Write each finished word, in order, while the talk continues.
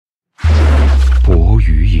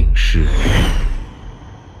事。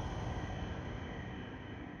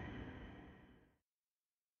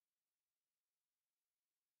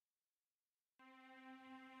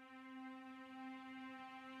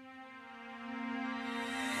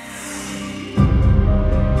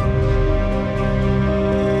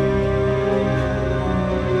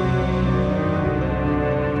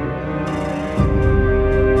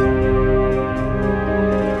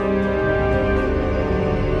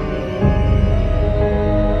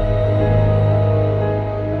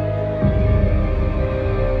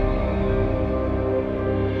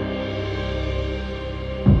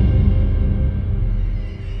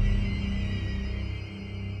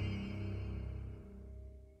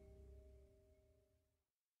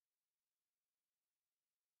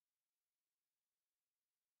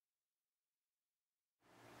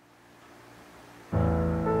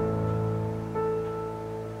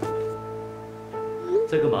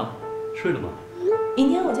在干嘛？睡了吗？明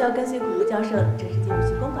天我就要跟随古莫教授正式进入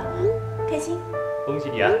徐公馆了，开心！恭喜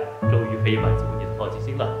你啊，终于可以满足你的好奇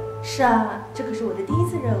心了。是啊，这可是我的第一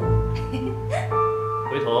次任务。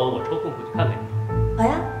回头我抽空回去看看你。好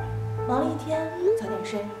呀，忙了一天，早点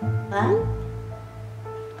睡，晚安。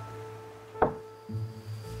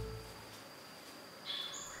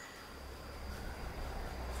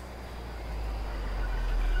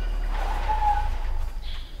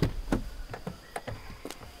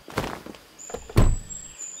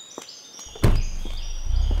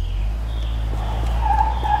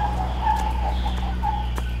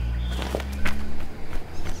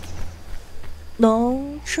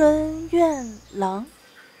农春院郎，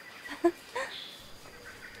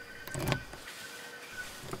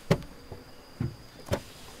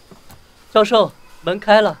教授，门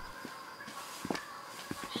开了。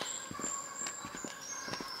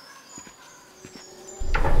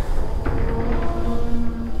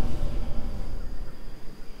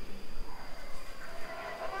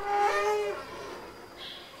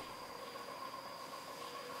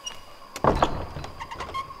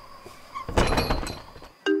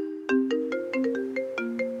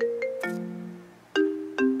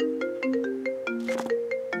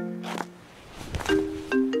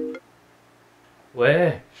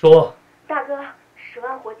喂，说。大哥，10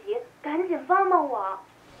万火急，赶紧帮帮我！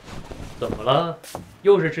怎么了？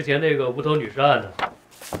又是之前那个无头女尸案呢？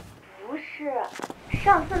不是，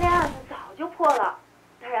上次那案子早就破了。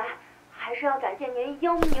当然，还是要感谢您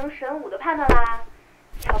英明神武的判断啦。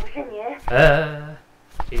要不是您……哎，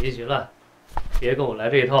行了，别跟我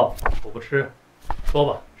来这一套，我不吃。说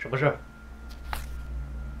吧，什么事儿？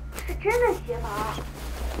是真的邪门！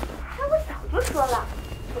我早就说了，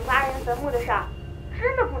有挖人坟墓的事儿。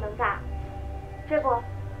真的不能干，这不，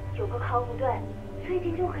有个考古队最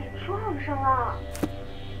近就给撞上了。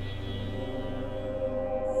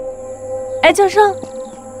哎，教授，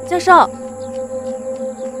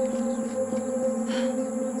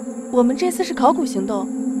我们这次是考古行动，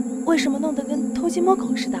为什么弄得跟偷鸡摸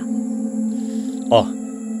狗似的？哦，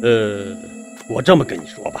我这么跟你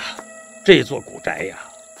说吧，这座古宅呀，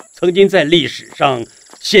曾经在历史上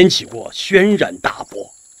掀起过轩然大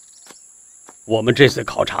波。我们这次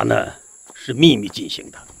考察呢是秘密进行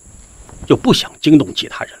的，就不想惊动其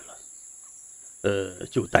他人了。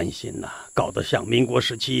就担心呢，搞得像民国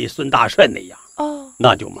时期孙大帅那样，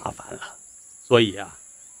那就麻烦了。所以啊，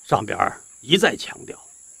上边一再强调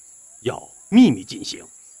要秘密进行，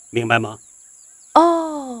明白吗？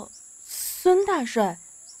哦，孙大帅，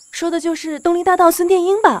说的就是东陵大盗孙殿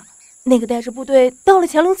英吧？那个带着部队盗了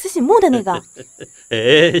乾隆慈禧墓的那个。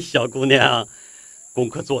哎，小姑娘，功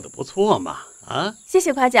课做得不错嘛。啊，谢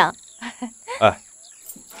谢夸奖。哎，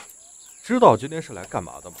知道今天是来干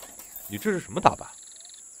嘛的吗？你这是什么打扮？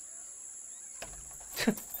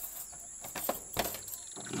切！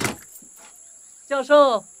教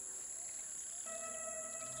授，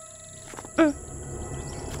你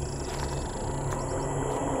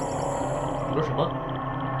说什么？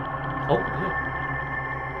考古队？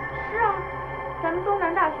是啊，咱们东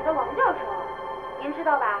南大学的王教授，您知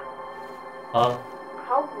道吧？啊。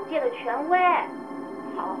考古界的权威，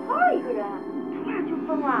好好一个人，突然就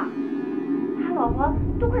疯了，他老婆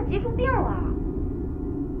都快急出病了。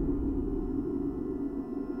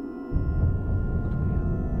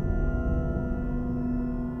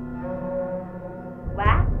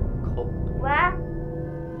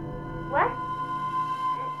喂，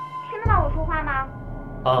听得到我说话吗？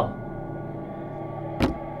啊。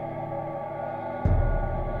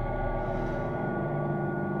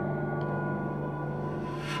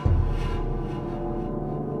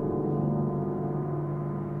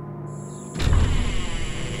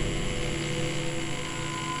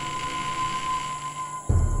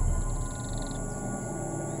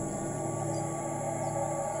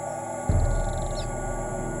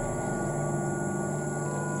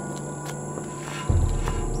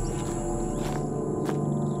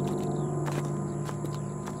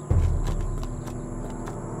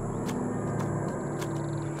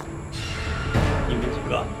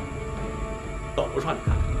哥，到楼上去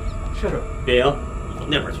看看。是。月莹，你走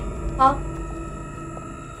那边去。好。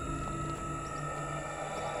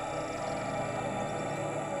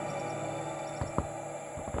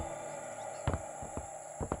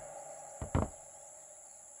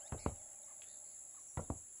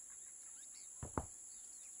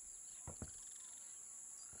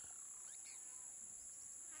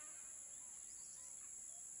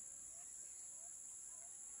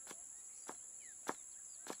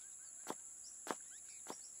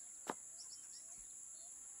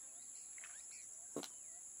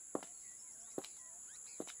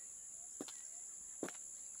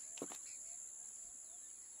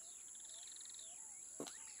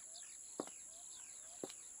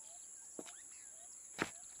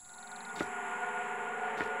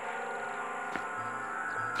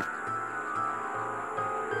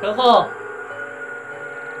陈浩，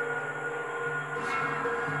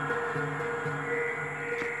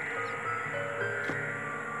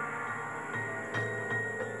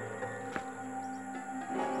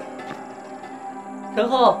陈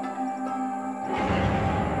浩，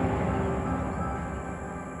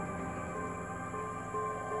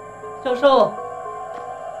教授，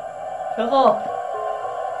陈浩，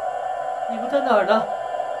你们在哪儿呢？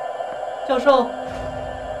教授。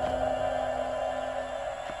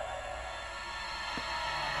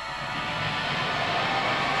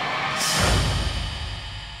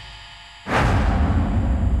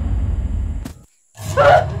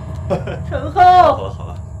陈浩，好了好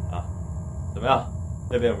了啊，怎么样？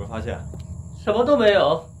那边有没有发现？什么都没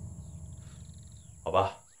有。好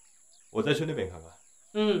吧，我再去那边看看。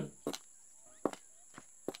嗯。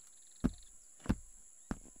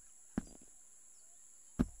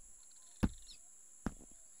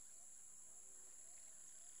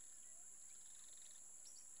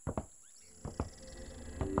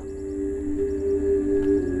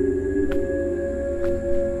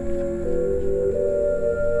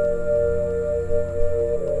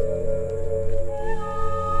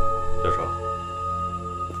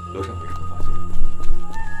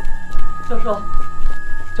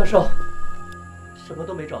教授，什么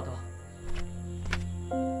都没找到。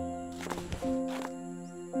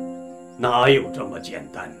哪有这么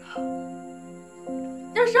简单呢？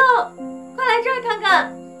教授，快来这儿看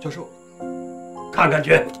看。教授，看看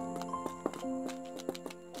去。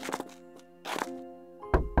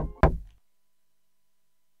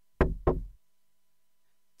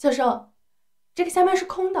教授，这个下面是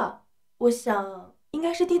空的，我想应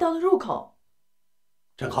该是地道的入口。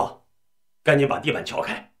陈浩，赶紧把地板撬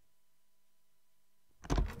开。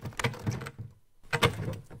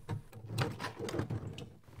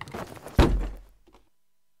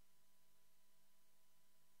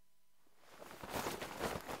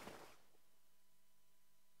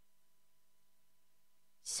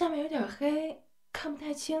下面有点黑，看不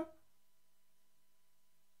太清。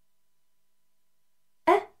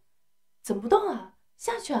哎，怎么不动啊？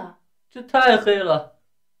下去啊！这太黑了，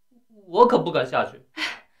我可不敢下去。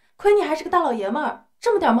哎，亏你还是个大老爷们儿，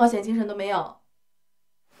这么点冒险精神都没有。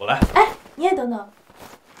我来。哎，你也等等。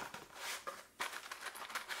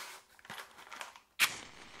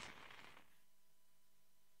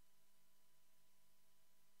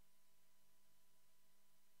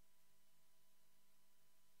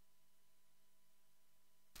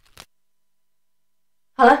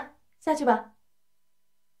好了，下去吧。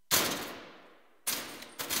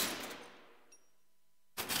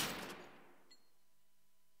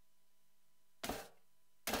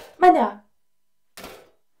慢点儿。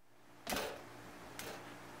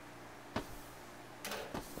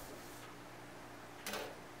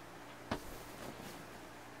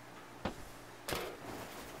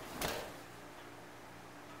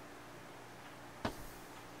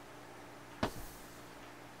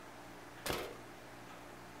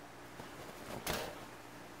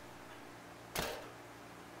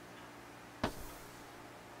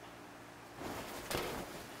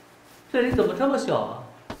这里怎么这么小啊？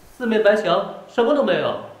四面白墙，什么都没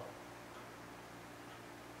有。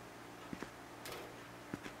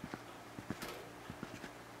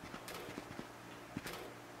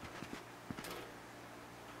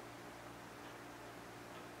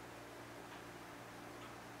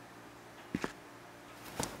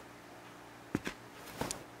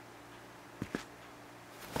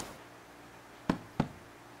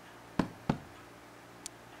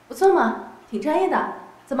不错嘛，挺专业的。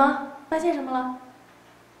怎么，发现什么了？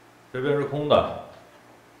这边是空的。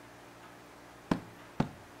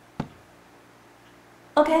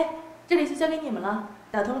OK， 这里就交给你们了，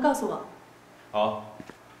打通了告诉我。好。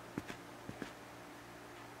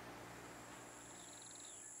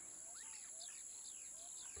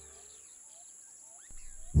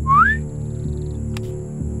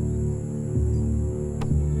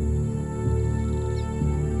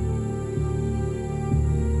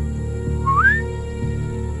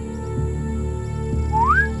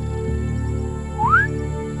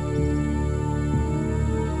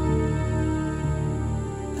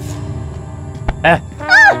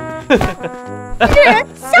这人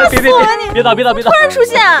吓死我了！你别打！突然出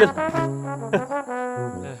现，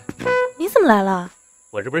你怎么来了？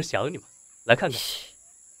我这不是想你吗？来看看。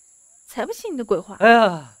才不信你的鬼话！哎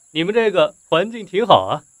呀，你们这个环境挺好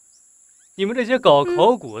啊。你们这些搞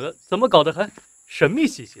考古的，怎么搞得还神秘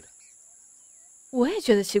兮兮的？我也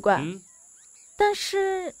觉得奇怪。嗯，但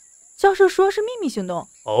是教授说是秘密行动。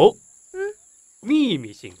哦，秘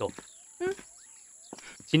密行动。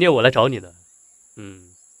今天我来找你呢，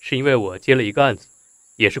是因为我接了一个案子，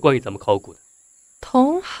也是关于咱们考古的。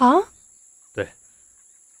同行？对，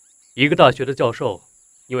一个大学的教授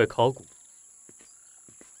因为考古，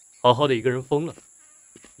好好的一个人疯了，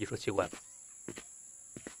你说奇怪吗？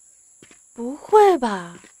不会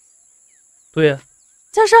吧？对呀。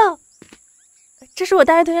教授，这是我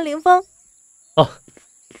大学同学林峰。哦，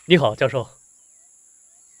你好，教授。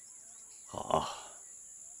好，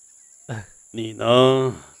你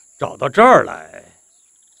能找到这儿来，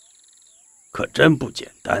可真不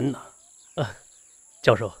简单呐。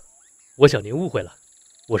教授，我想您误会了，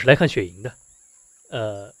我是来看雪莹的。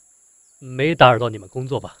没打扰到你们工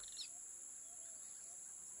作吧？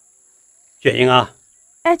雪莹啊，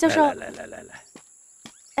哎，教授，来，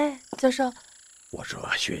哎，教授，我说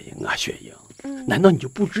雪莹啊，雪莹，难道你就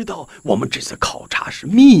不知道我们这次考察是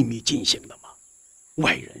秘密进行的吗？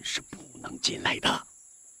外人是不能进来的。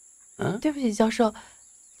对不起，教授，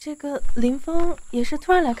这个林峰也是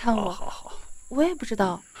突然来看我，好，我也不知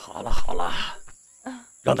道。好了，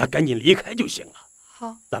让他赶紧离开就行了。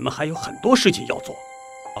好，咱们还有很多事情要做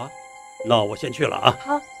啊。那我先去了啊。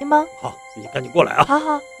好，您忙。好，你赶紧过来啊。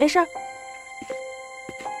好，没事儿。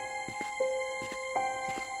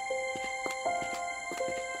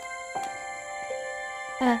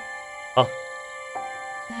哎，好。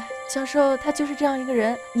教授他就是这样一个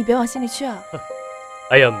人，你别往心里去啊。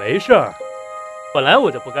哎呀，没事儿，本来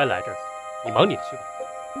我就不该来这儿，你忙你的去吧。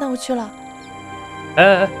那我去了。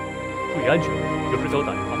哎，注意安全，有事给我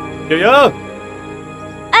打电话。雪莹，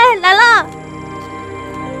哎，来了。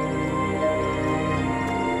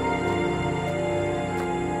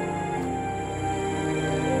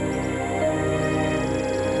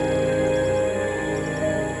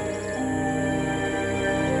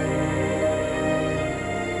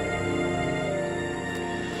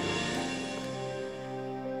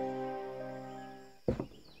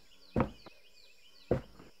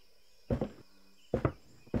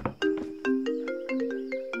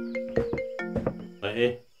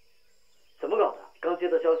喂，怎么搞的？刚接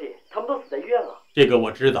到消息，他们都死在医院了。这个我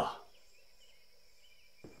知道。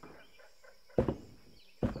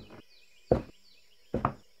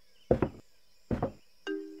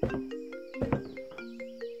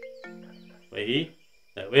喂，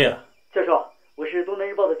哪位啊？教授，我是东南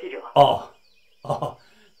日报的记者。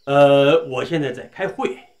我现在在开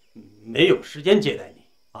会，没有时间接待你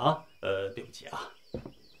啊。对不起啊。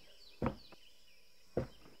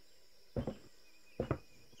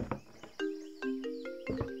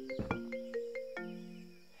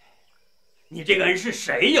你这个人是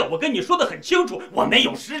谁呀？我跟你说的很清楚，我没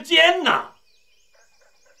有时间呐。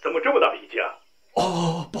怎么这么大脾气啊？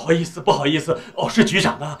哦，不好意思，是局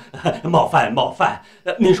长啊，冒犯。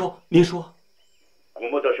您说。古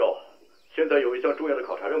莫教授，现在有一项重要的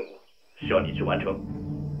考察任务，需要你去完成。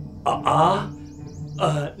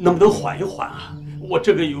能不能缓一缓啊？我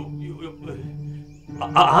这个有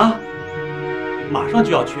马上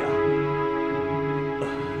就要去啊。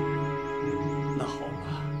那好吧。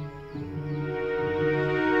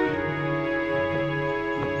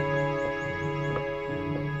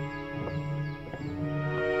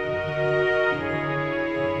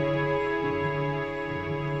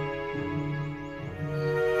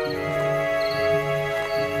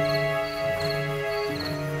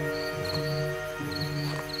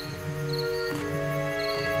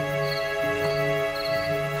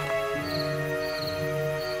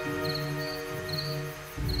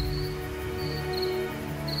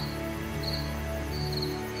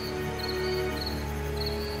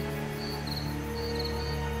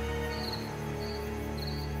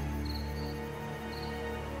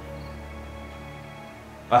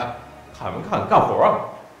哎，看没看？干活啊！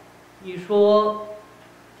你说，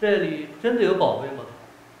这里真的有宝贝吗？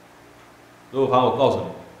陆凡，我告诉你，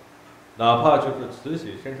哪怕就是慈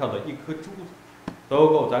禧身上的一颗珠子，都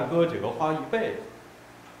够咱哥几个花一辈子。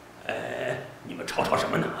哎，你们吵什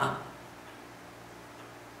么呢啊？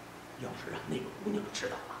要是让那个姑娘知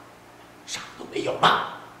道了，啥都没有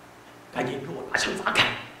了。赶紧给我拿枪砸开！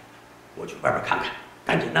我去外边看看，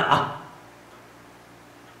赶紧的啊！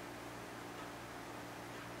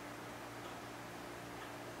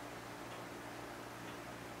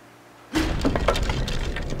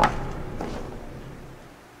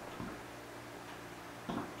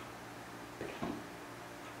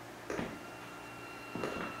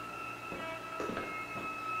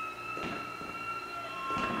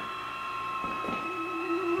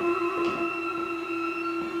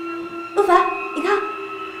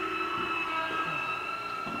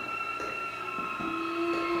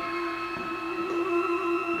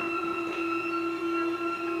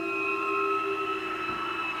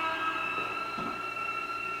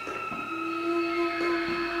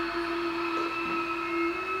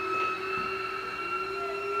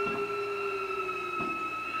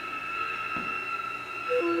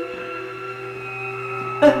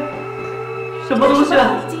什么东西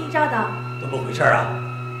啊？一惊一乍的。怎么回事啊？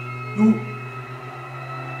哟，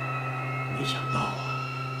没想到啊，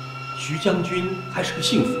徐将军还是个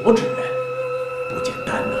信佛之人，不简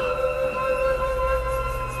单呐。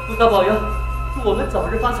菩萨保佑，祝我们早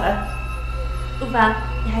日发财。陆凡，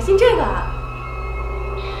你还信这个啊？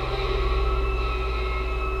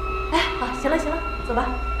哎，好，行了，走吧。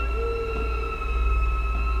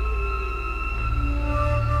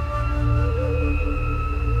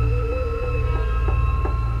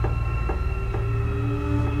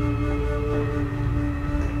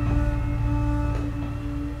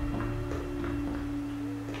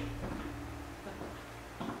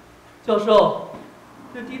教授，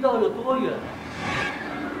这地道有多远？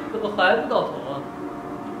怎么还不到头啊？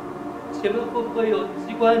前面会不会有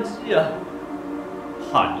机关器啊？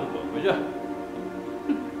喊着滚回去！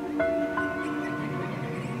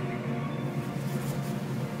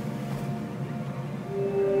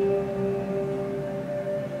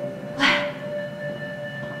喂，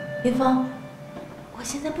林峰，我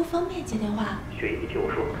现在不方便接电话。雪姨，你听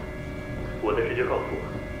我说，我的直觉告诉我，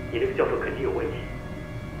你那个教授肯定有问题，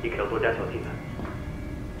你可要多加小心了。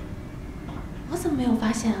我怎么没有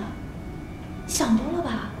发现啊？想多了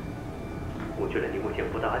吧？我觉得你目前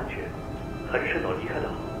不大安全，还是趁早离开的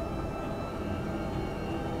好。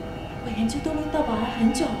我研究东陵盗宝案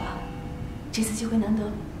很久了，这次机会难得，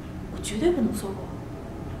我绝对不能错过。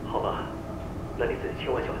好吧，那你自己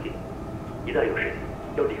千万小心，一旦有事情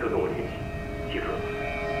要立刻跟我联系，记住了吗？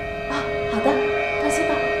啊，好的，放心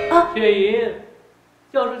吧。啊，雪莹，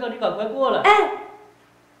教授叫你赶快过来。哎，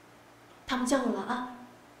他们叫我了啊。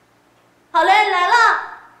好嘞，来了。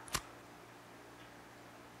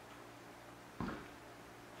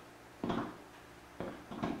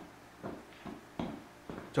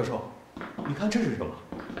教授，你看这是什么？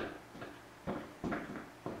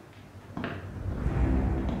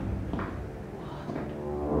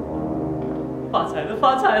发财了，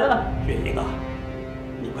发财了！雪莹啊，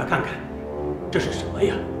你快看看，这是什么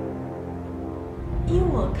呀？依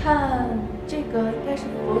我看，这个应该是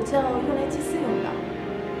佛教用来祭祀用的。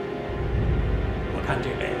我看这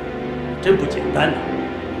位真不简单呐，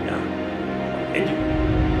呀，好研究。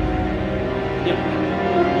念吧。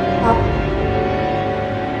好。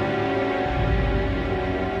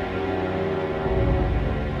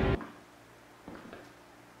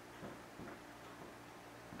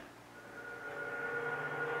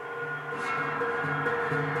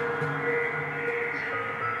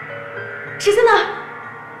谁在那儿？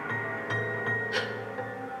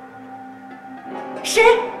谁？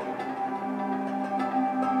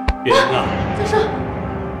雪莹啊，教授，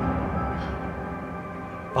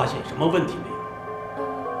发现什么问题没有？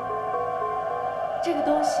这个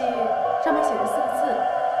东西上面写着4个字，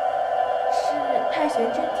是太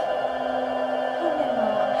玄真体。后面呢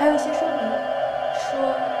还有一些说明，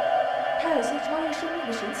说它有些超越生命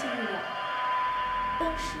的神奇力量，但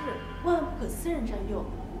是万不可私人占用，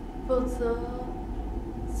否则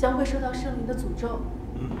将会受到圣灵的诅咒。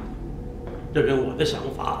这跟我的想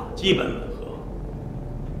法基本吻合。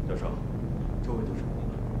教授，周围都是空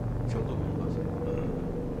的，什么都看不到线。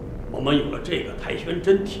我们有了这个太玄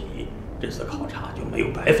真体，这次考察就没有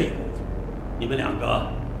白费功夫。你们两个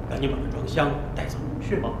赶紧把它装箱带走。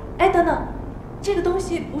是吗？哎，等等，这个东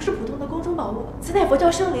西不是普通的宫中宝物，此乃佛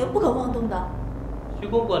教圣灵，不可妄动的。徐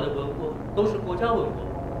公馆的文物都是国家文物，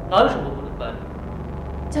哪有什么不能搬的？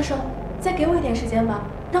教授，再给我一点时间吧，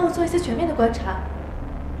让我做一次全面的观察。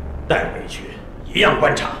带回去一样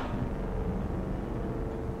观察。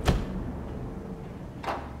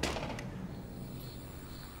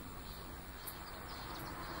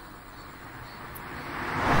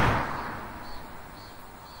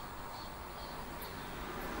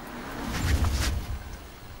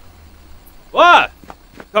喂，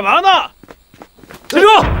干嘛呢？下车！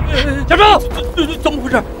下车！怎么回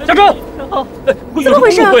事？下车！怎么回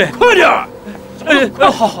事？快点儿！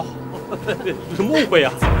好，有什么误会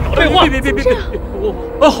啊？废话！别！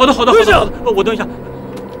好的，我等一下。我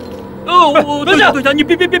等一下，你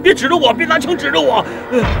别指着我，别拿枪指着我。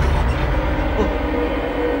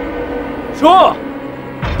说，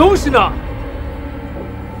东西呢？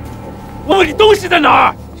我问你东西在哪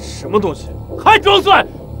儿？什么东西？还装蒜？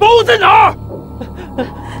包在哪儿？不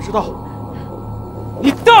知道。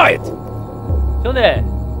你大爷的！兄弟，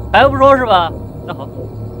还不说是吧？那好。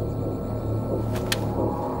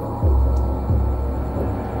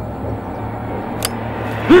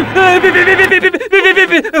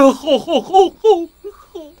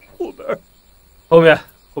别！后面，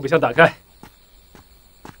后备箱打开。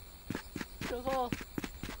然后，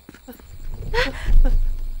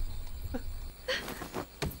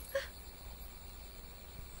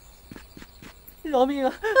饶命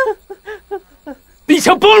啊！你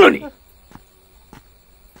想崩了你！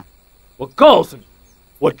我告诉你，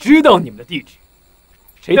我知道你们的地址，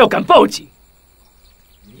谁要敢报警，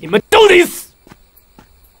你们都得死！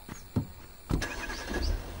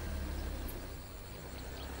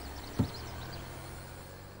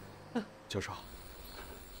教授，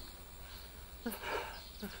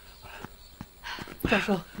教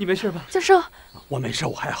授，你没事吧？教授，我没事，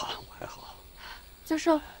我还好，我还好。教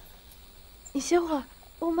授，你歇会儿，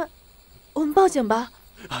我们报警吧。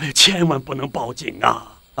哎呀，千万不能报警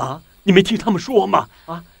啊！啊，你没听他们说吗？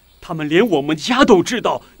啊，他们连我们家都知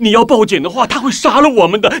道，你要报警的话，他会杀了我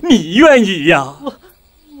们的。你愿意呀？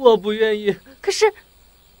我不愿意。可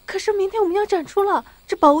是明天我们要展出了，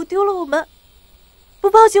这宝物丢了，我们不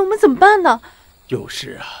报警，我们怎么办呢？就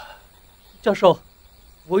是啊，教授，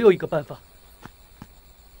我有一个办法。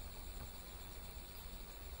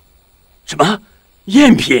什么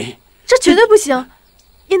赝品？这绝对不行，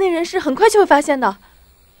业内人士很快就会发现的。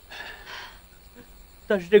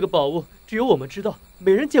但是这个宝物只有我们知道，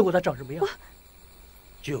没人见过它长什么样。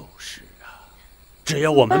就是啊，只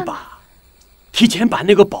要我们提前把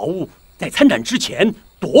那个宝物在参展之前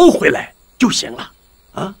夺回来就行了。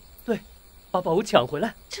啊，对，把宝物抢回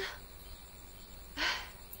来。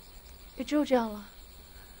也只有这样了。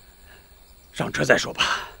上车再说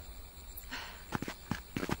吧。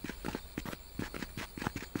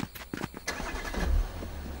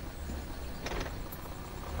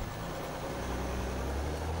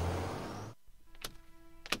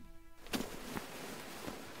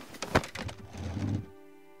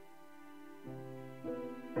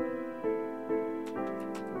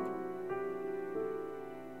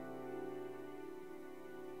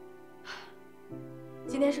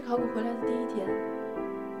今天是考古回来的第一天，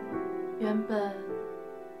原本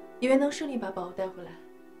以为能顺利把宝物带回来，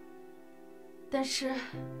但是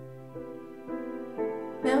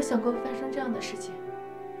没有想过会发生这样的事情。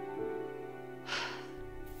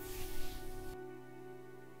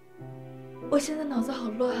我现在脑子好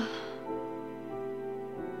乱啊！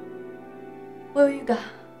我有预感，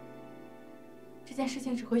这件事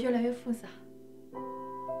情只会越来越复杂。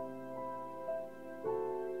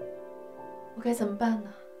我该怎么办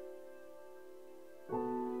呢？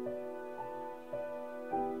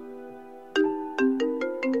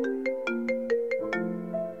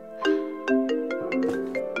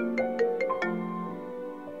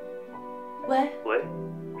喂，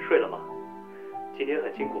睡了吗？今天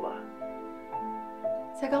很辛苦吧？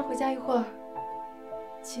才刚回家一会儿。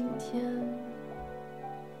今天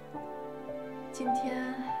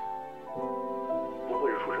不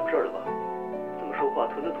会是出什么事儿了吧？怎么说话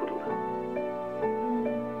吞吞吐吐的？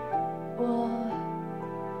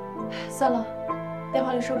算了，电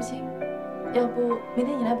话里说不清，要不明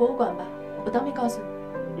天你来博物馆吧，我当面告诉你。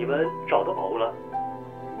你们找到宝物了？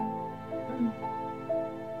嗯，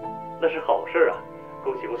那是好事啊，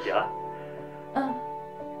恭喜恭喜啊！嗯，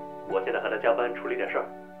我现在还在加班处理点事儿，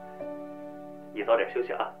你早点休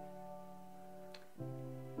息啊。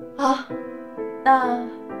好，那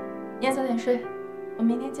你也早点睡，我们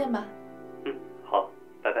明天见吧。嗯，好，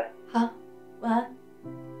拜拜。好，晚安。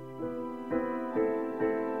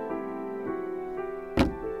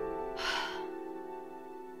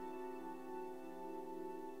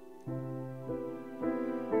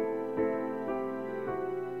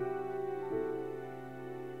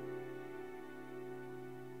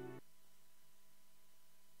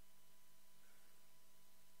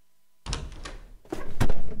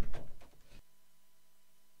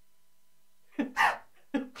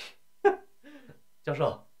教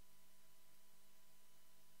授，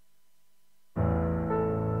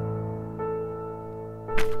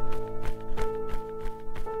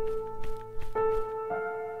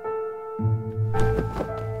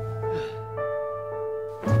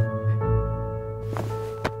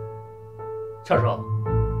教授，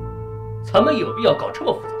咱们有必要搞这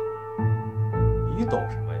么复杂？你懂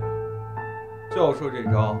什么呀？教授这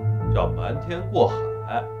招叫瞒天过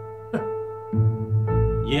海。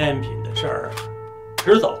赝品的事儿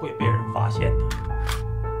迟早会被人发现的，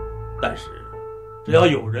但是只要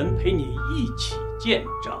有人陪你一起见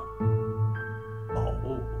证，宝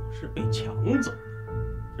物是被抢走的，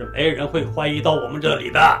是没人会怀疑到我们这里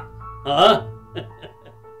的啊！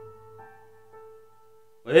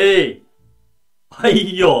喂，哎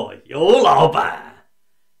呦，尤老板，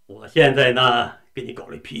我现在呢给你搞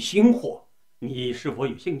了一批新货，你是否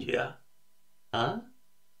有兴趣啊？啊？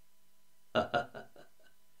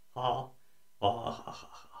好，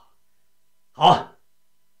好，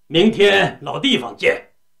明天老地方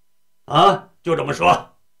见，啊，就这么说，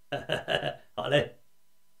好嘞。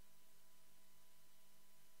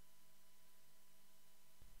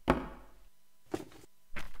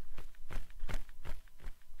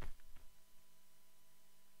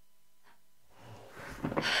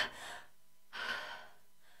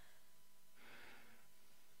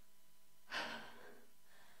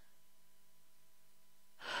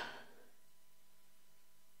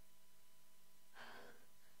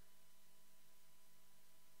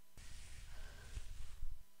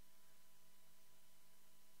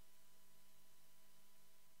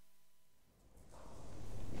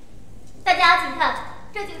大家请看，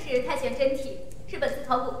这就是太玄真体，是本次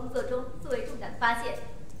考古工作中最为重大的发现。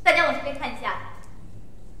大家往这边看一下。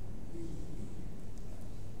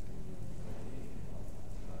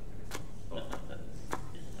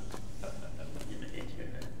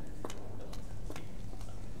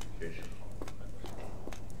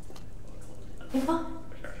林峰，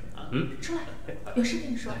出来，有事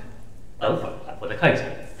跟你说。等会儿我再看一下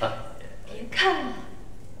啊。别看了，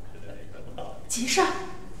急事儿，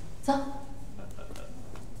走。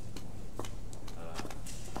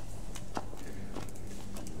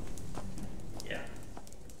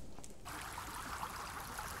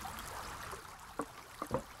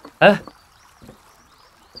哎，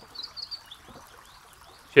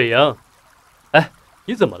雪莹，哎，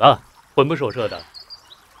你怎么了？魂不守舍的。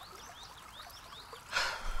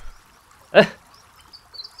哎，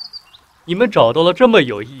你们找到了这么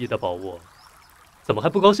有意义的宝物，怎么还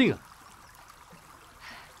不高兴啊？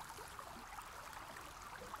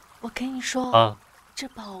我跟你说啊，这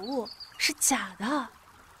宝物是假的，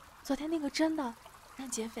昨天那个真的让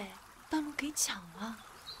劫匪半路给抢了。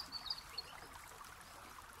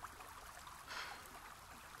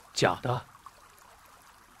假的？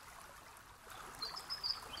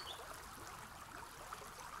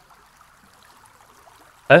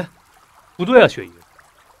哎，不对啊，雪莹，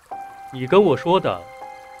你跟我说的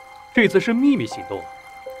这次是秘密行动，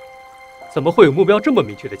怎么会有目标这么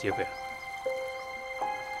明确的劫匪啊？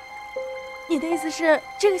你的意思是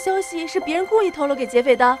这个消息是别人故意透露给劫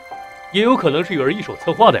匪的？也有可能是有人一手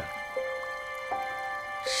策划的呀。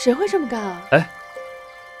谁会这么干啊？哎，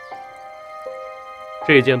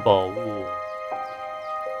这件宝物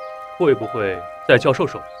会不会在教授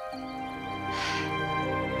手里？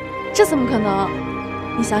这怎么可能？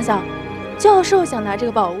你想想，教授想拿这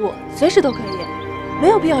个宝物，随时都可以，没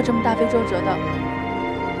有必要这么大费周折的。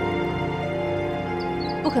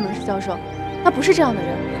不可能是教授，他不是这样的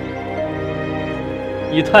人。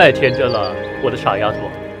你太天真了，我的傻丫头。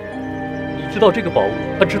你知道这个宝物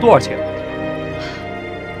它值多少钱吗？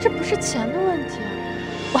这不是钱的问题啊，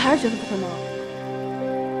我还是觉得不可能。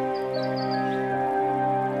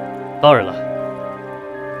当然了，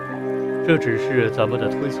这只是咱们的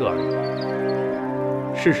推测而已。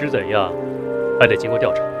事实怎样，还得经过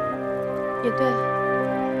调查。也对，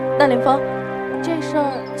那林峰，这事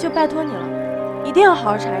儿就拜托你了，一定要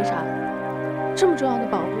好好查一查。这么重要的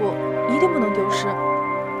宝物，一定不能丢失。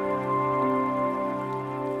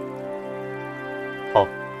好。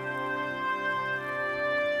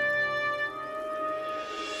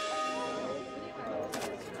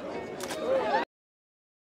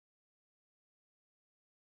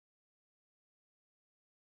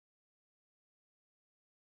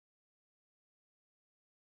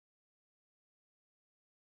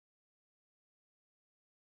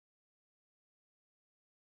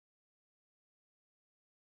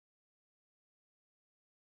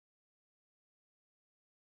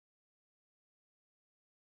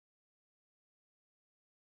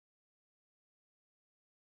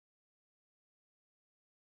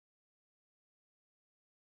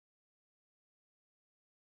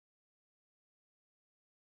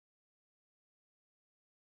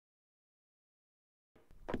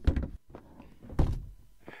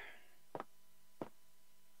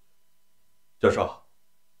教授，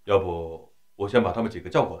要不我先把他们几个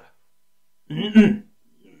叫过来。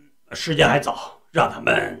时间还早，让他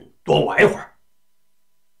们多玩一会儿。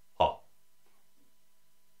好。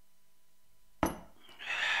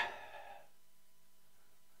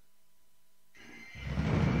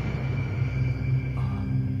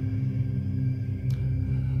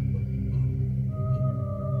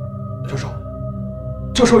教授，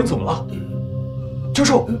教授，你怎么了？教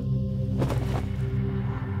授，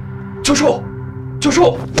教授，教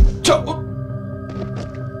授，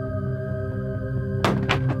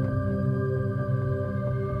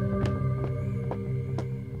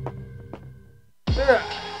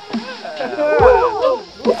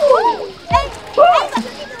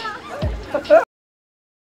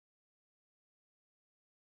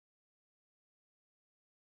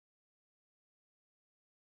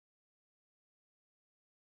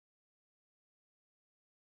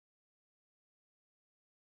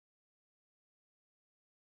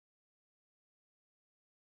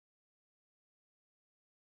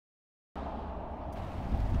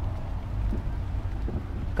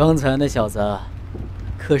刚才那小子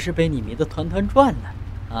可是被你迷得团团转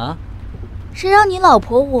了啊！谁让你老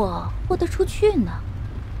婆我豁得出去呢？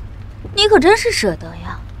你可真是舍得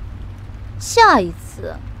呀！下一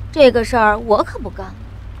次这个事儿我可不干了。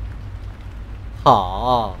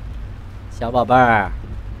好，小宝贝儿，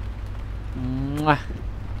老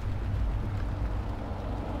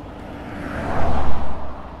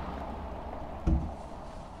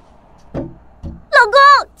公，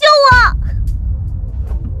救我！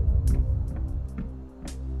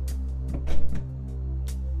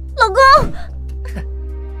老公，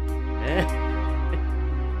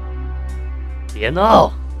别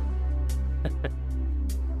闹！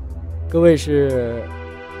各位是？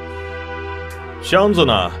箱子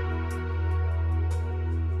呢？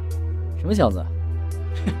什么箱子？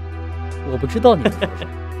我不知道你们说什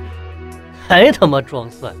么。还他妈装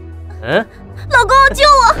蒜！老公，救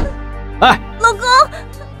我！哎，老公，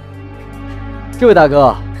这位大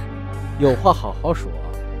哥，有话好好说，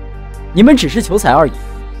你们只是求财而已，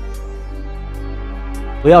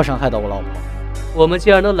不要伤害到我老婆。我们既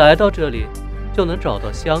然能来到这里，就能找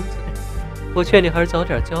到箱子，我劝你还是早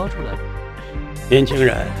点交出来。年轻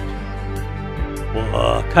人，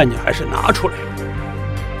我看你还是拿出来。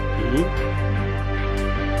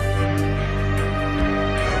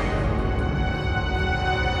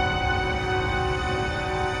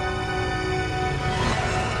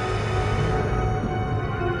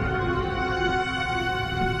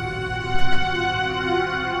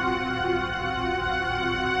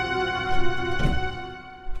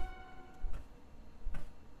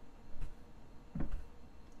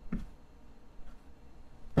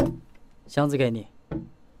箱子给你，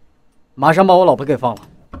马上把我老婆给放了。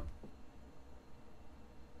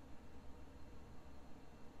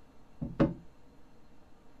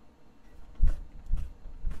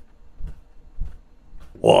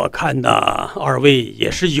我看呐，二位也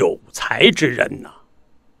是有才之人呐。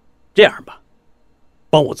这样吧，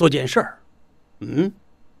帮我做件事儿。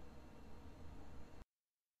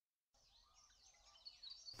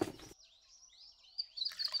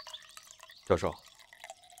教授，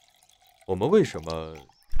我们为什么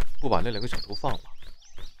不把那2个小偷放了？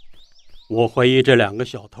我怀疑这2个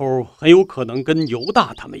小偷很有可能跟犹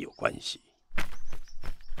大他们有关系，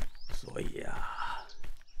所以啊，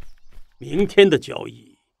明天的交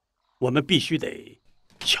易我们必须得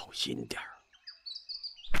小心点儿。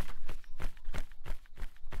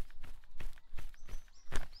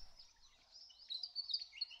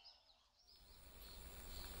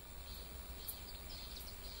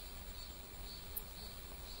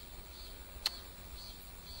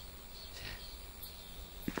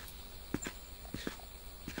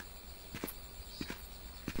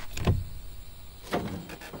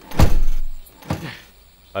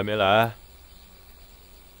还没来？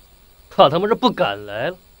他们是不敢来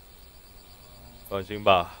了。放心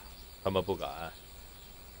吧，他们不敢。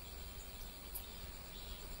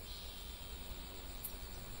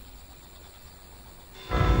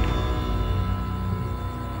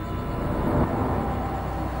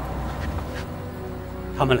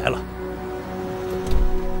他们来了。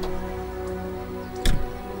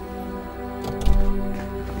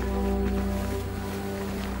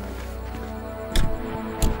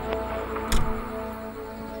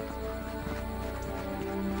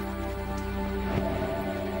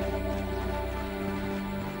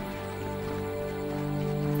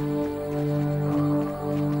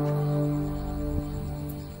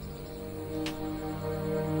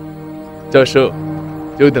教授，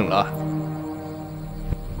久等了。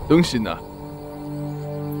东西呢？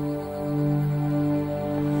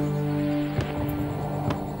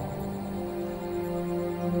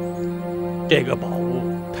这个宝物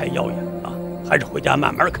太耀眼了，还是回家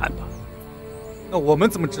慢慢看吧。那我们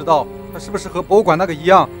怎么知道它是不是和博物馆那个一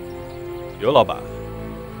样？尤老板，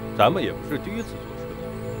咱们也不是第一次做生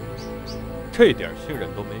意，这点信任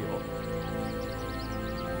都没有。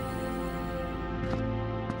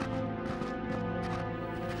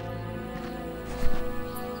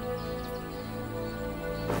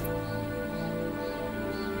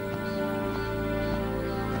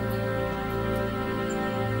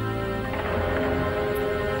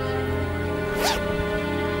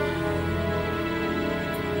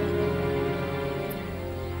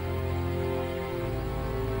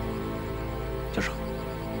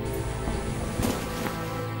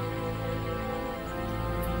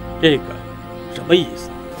这个什么意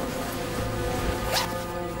思？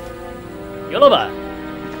尤老板，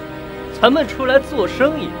咱们出来做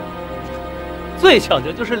生意，最讲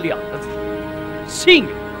究就是2个字：信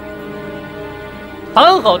用。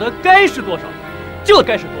谈好的该是多少，就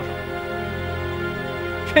该是多少。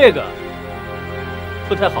这个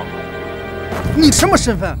不太好。你什么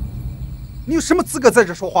身份？你有什么资格在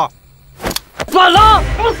这说话？反了，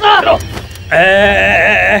放肆！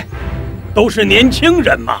哎，都是年轻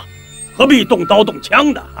人嘛，何必动刀动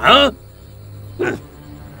枪的啊？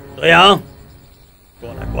德阳，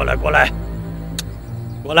过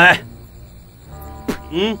来。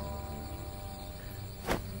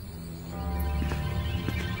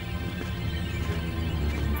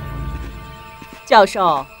教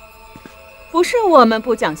授，不是我们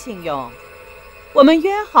不讲信用，我们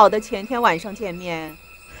约好的前天晚上见面，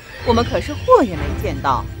我们可是货也没见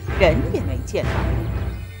到，人也没见到。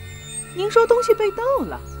您说东西被盗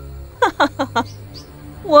了，哈哈哈！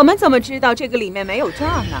我们怎么知道这个里面没有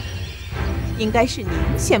诈呢？应该是您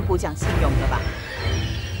先不讲信用的吧？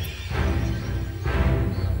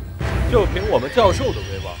就凭我们教授的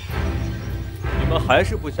威望，你们还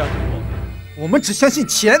是不相信我们？我们只相信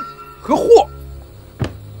钱和货。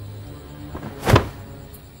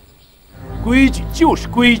规矩就是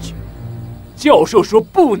规矩，教授说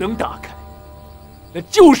不能打开，那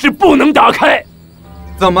就是不能打开。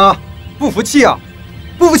怎么不服气啊？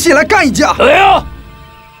不服气来干一架！来呀！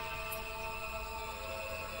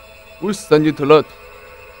我三级特勒。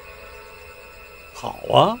好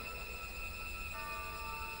啊。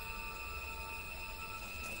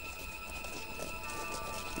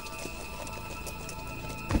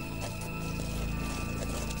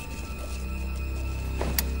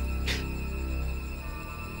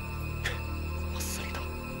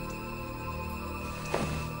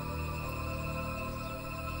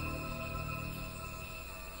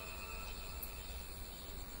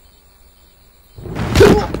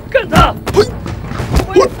干他！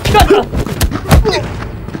干他！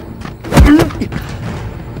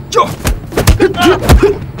就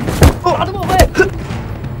打他莫非！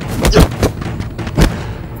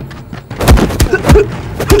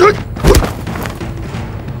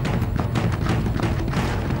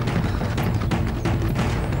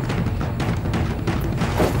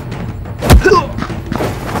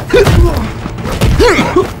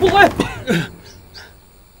不会！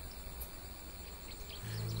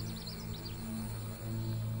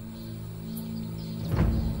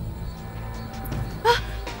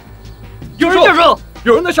教授，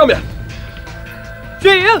有人在上面！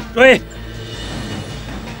雪莹，追！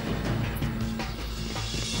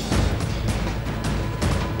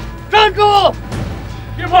站住！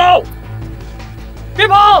别跑！别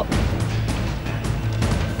跑！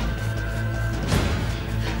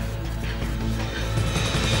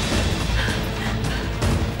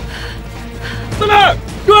在那儿，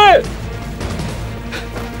追！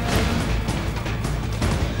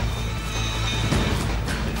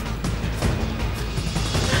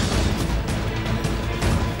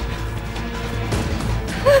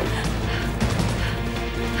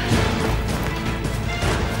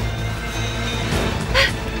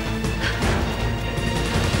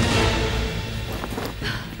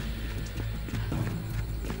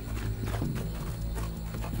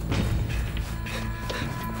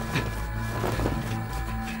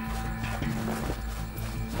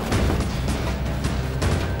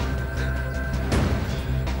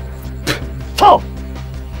操！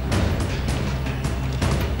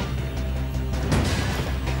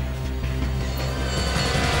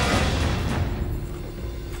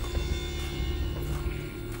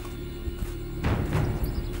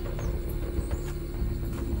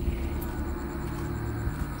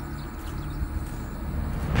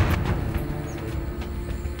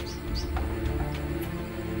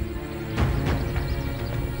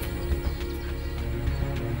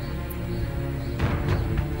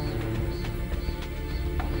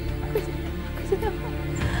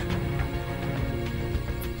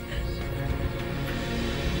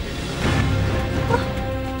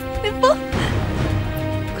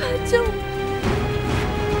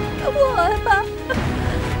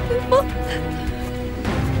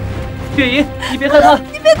雪莹，你别害怕，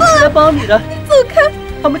你别过来，我来帮你的。你走开！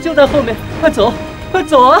他们就在后面，快走，快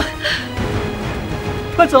走啊！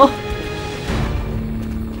快走！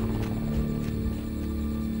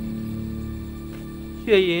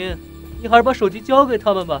雪莹，你还是把手机交给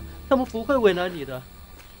他们吧，他们不会为难你的。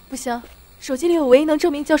不行，手机里有唯一能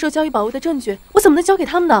证明教授交易宝物的证据，我怎么能交给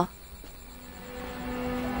他们呢？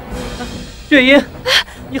雪莹，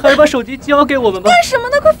你还是把手机交给我们吧。干什么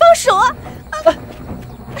呢？快放手啊！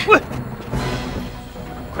喂！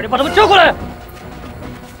快点把他们交过来！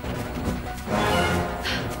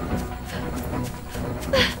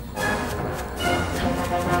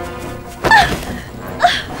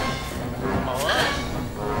好啊，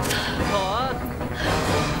好啊！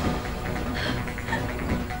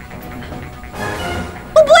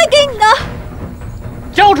我不会给你的。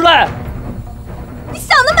出来！你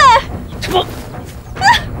想得美！什么？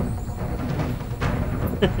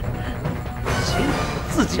行，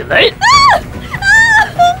自己来！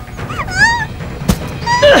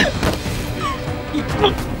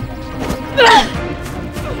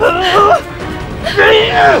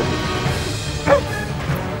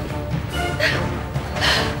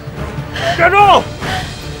站住！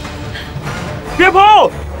别跑！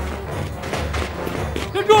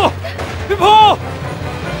站住！别跑！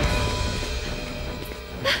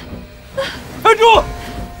站住！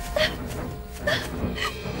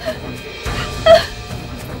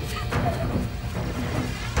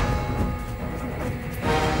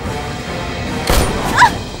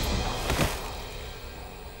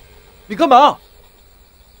你干嘛？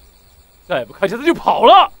再不看见他就跑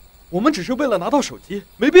了。我们只是为了拿到手机，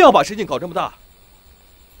没必要把事情搞这么大。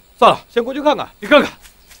算了，先过去看看。你看看。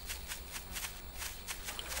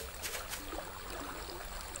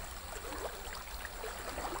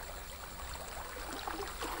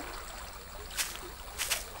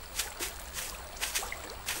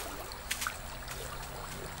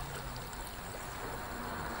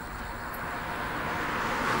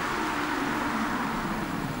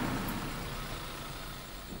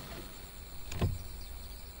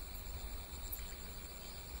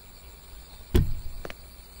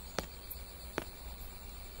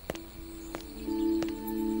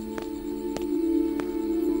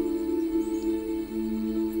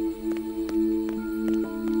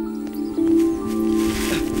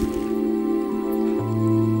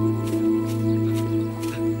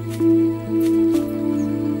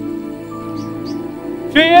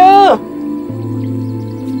雪莹，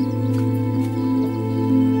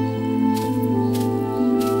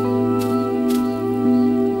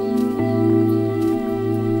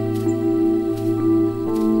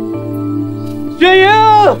雪莹，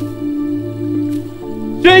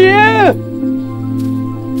雪莹。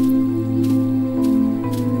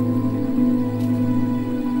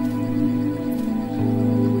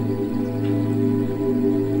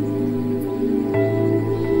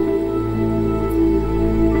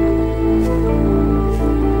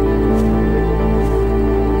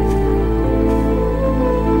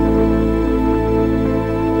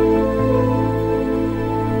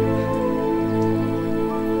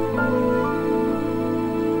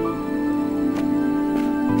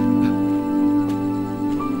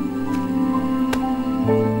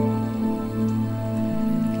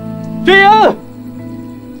雪莹，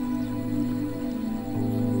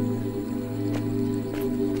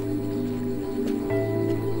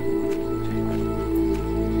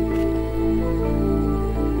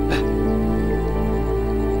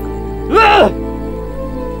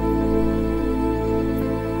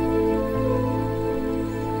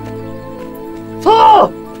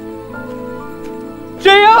操！雪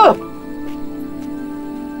莹。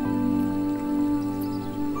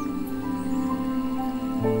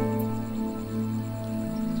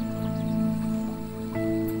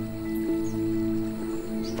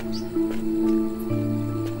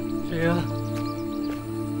雪莹，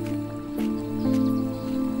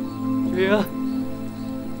雪莹，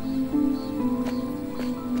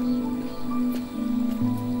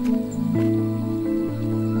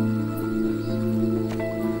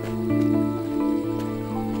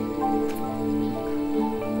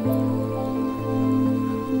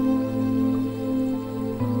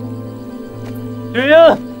雪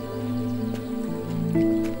莹。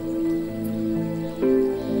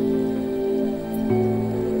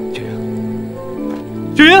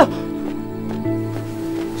雪莹，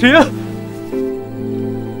雪莹，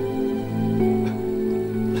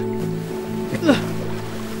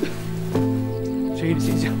雪莹，你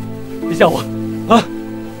醒醒，别吓我啊！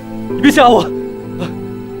你别吓我啊！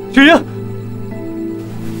雪莹，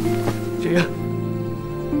雪莹，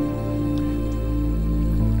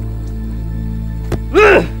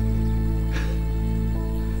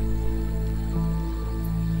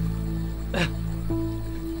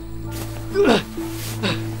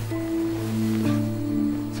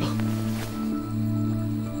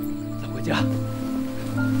家，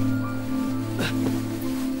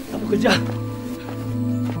咱们回家。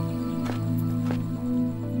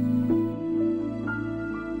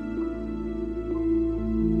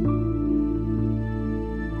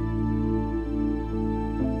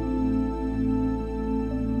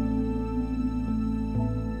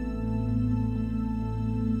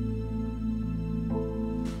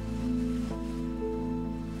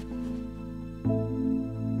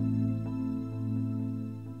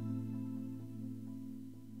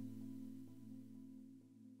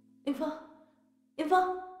云峰，云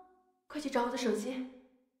峰，快去找我的手机。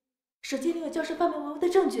手机里有交涉贩卖文物的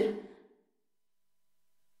证据。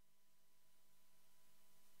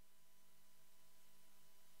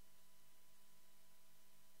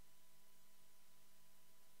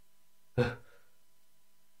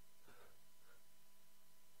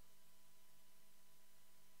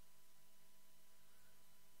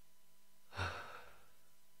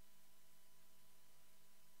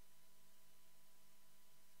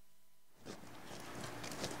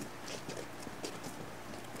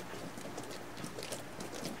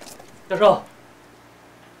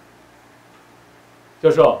教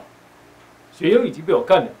授，雪莹已经被我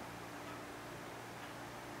干掉了。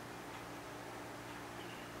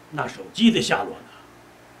那手机的下落呢？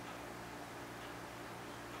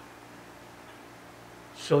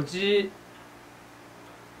手机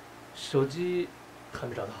还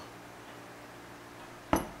没找到。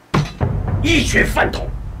一群饭桶！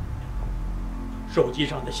手机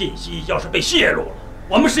上的信息要是被泄露了，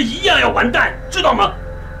我们是一样要完蛋，知道吗？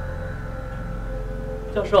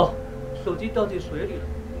教授，手机掉进水里了，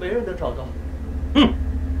没人能找到。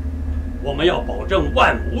我们要保证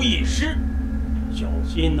万无一失，小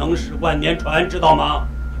心能使万年船，知道吗？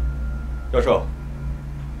教授，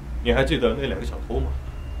你还记得那2个小偷吗？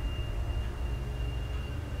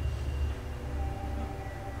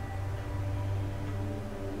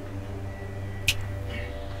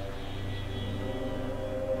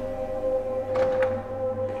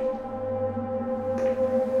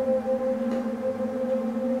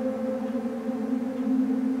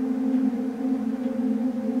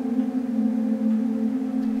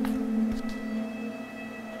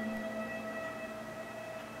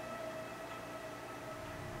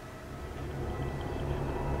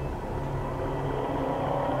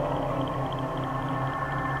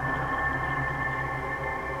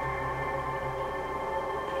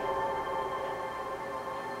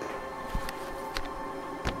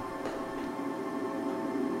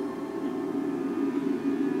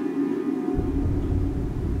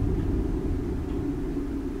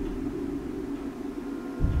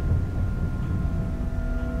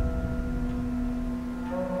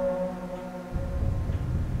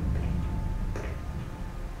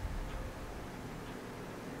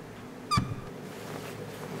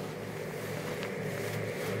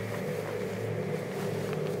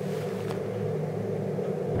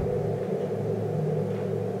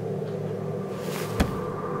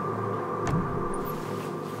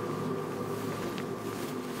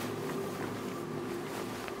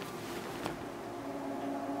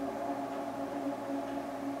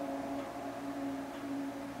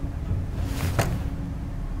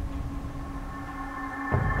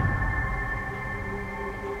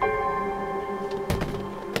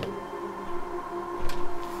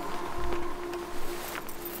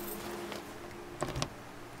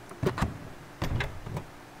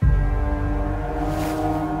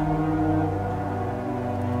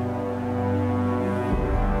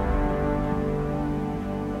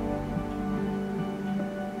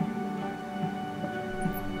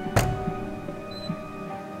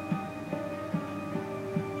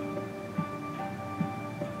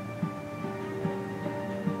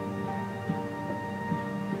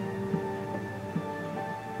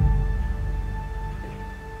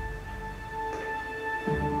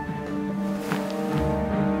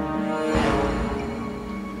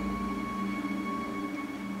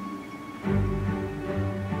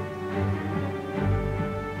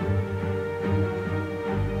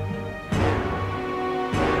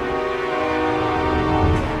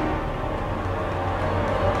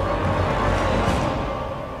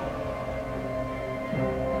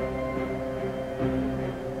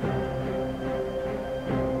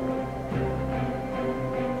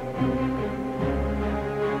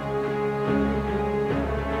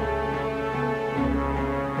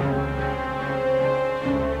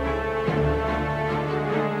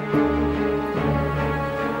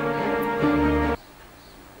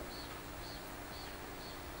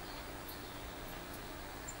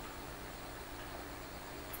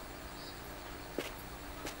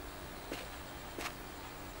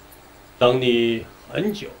等你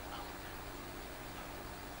很久了。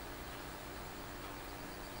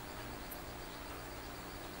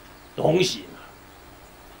东西呢？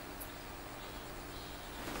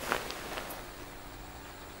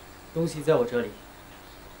东西在我这里，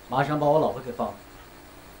马上把我老婆给放了。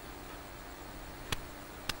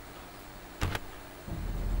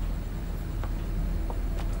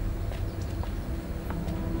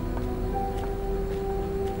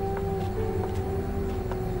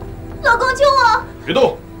老公，救我！别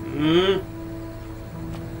动！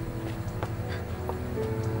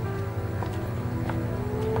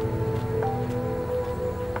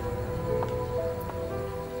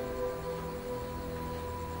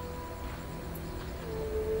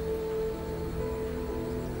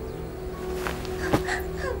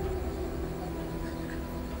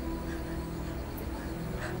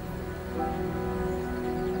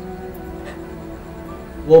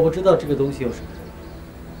我不知道这个东西有什么用，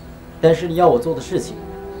但是你要我做的事情，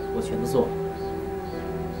我全都做了。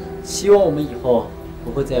希望我们以后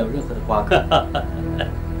不会再有任何的瓜葛。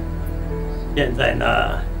现在呢，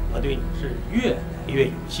我对你是越来越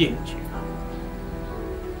有兴趣了。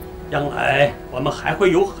将来我们还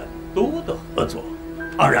会有很多的合作，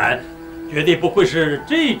当然，绝对不会是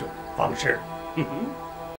这种方式。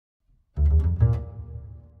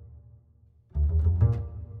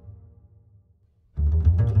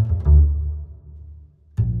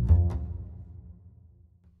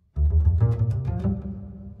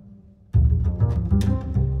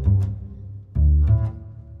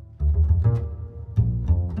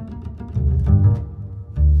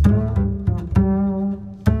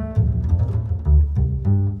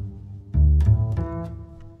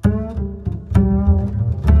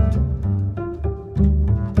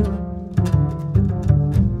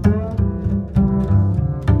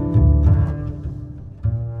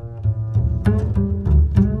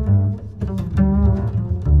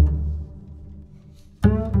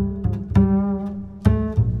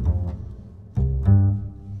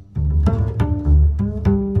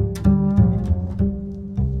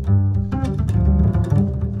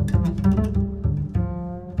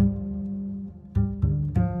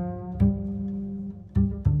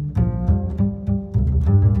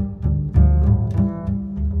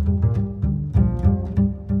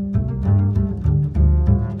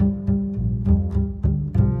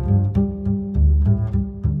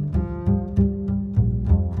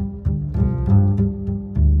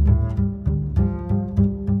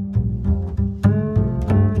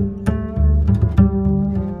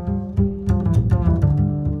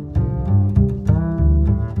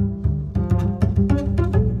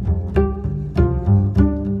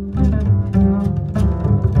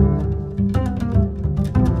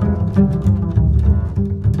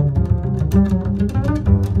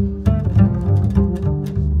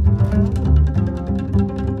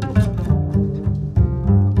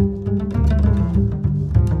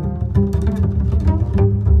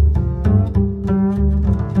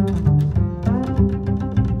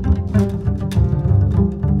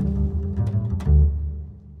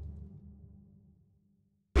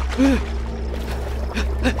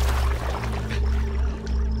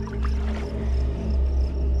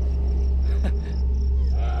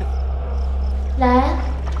来，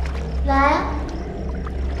来，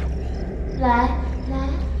来，来，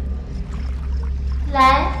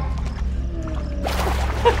来！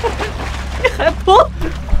你还不？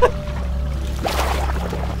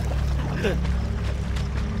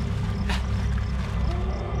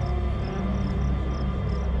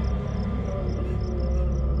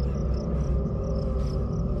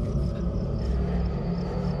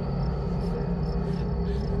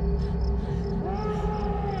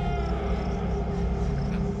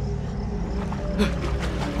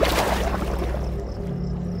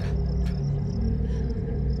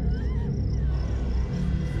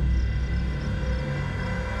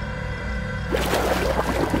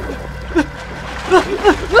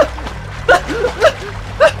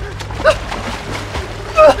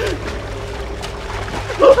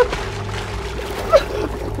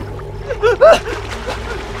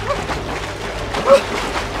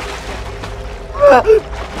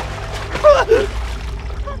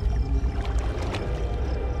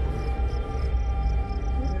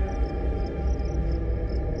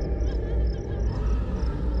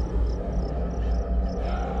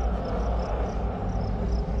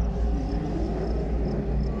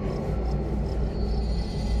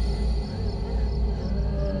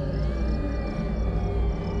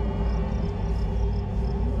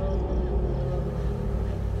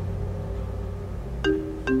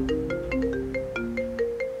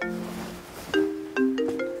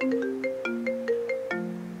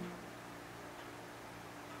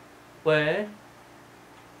喂，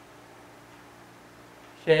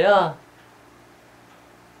谁呀？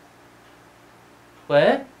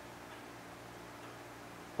喂，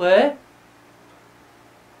喂，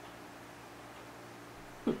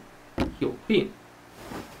哼，有病！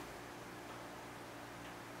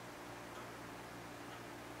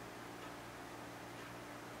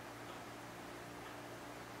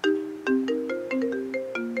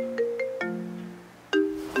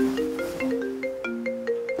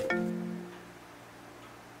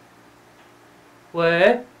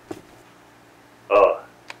喂，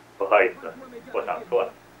不好意思，我打错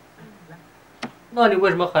了。那你为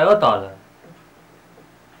什么还要打来？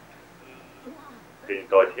给你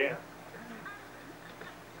道歉。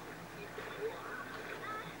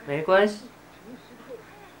没关系，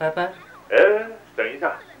拜拜。哎，等一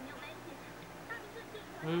下。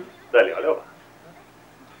嗯，再聊聊吧。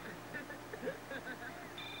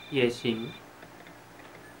也行。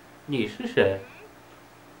你是谁？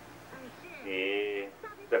你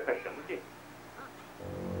在看什么电影？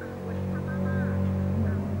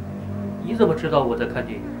你怎么知道我在看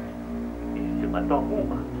电影？你喜欢盗墓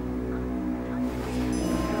吗？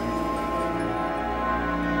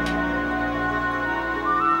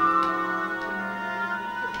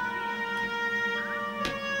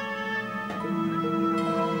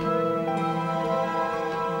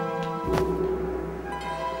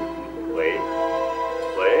喂，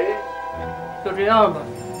就这样吧，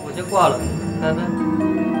我先挂了，拜拜。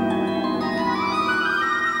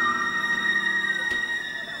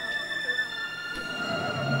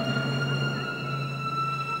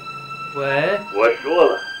喂，我说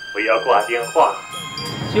了，不要挂电话。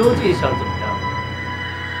究竟想怎么样？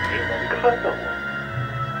你能看到我？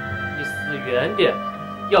你死远点，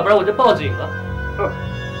要不然我就报警了。哼，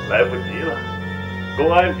来不及了，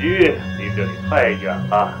公安局离这里太远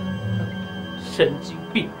了。神经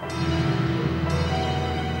病！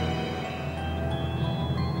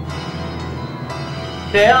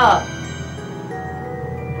谁啊？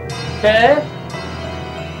谁？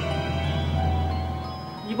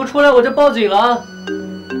你不出来我就报警了。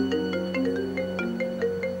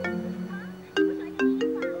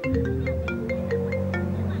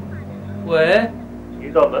喂？你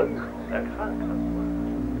到门口来看看我。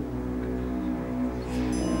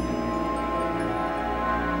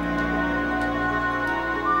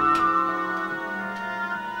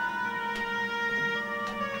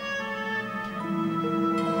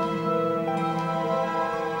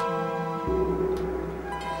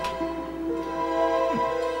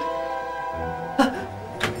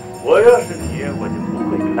我要是你，我就不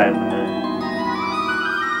会开门。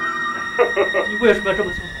你为什么要这么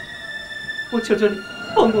做？我求求你，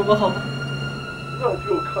放过我好吗？那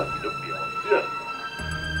就看你的表现了。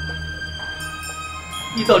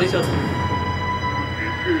你到底想怎么？只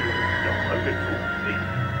是要玩个游戏。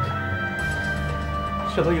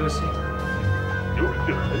什么游戏？游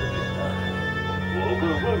戏很简单，我问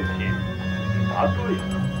问题，你答对了，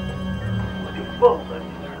我就放了你。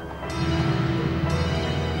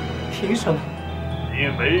凭什么？你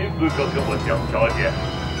没资格跟我讲条件。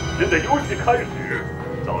现在游戏开始，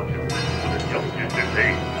到底自己的将军是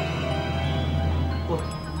谁？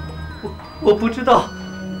我不知道。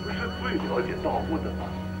你不是最了解盗墓的吗？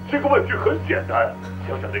这个问题很简单，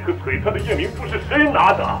想想那颗璀璨的夜明珠是谁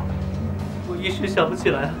拿的？我一时想不起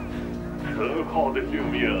来。陈浩的性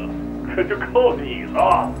命可就靠你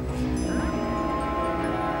了。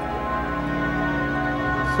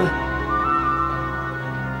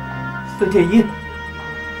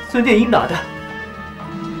孙殿英拿的。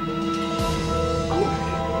恭喜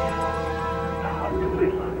你，答对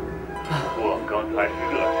了。我刚才是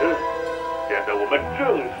热身，现在我们正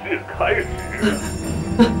式开始。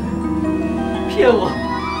你骗我！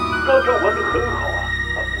刚才玩得很好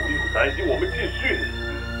啊，不用担心，我们继续。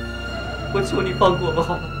我求你放过我们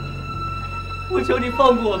好吗？我求你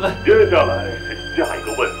放过我们。接下来是下一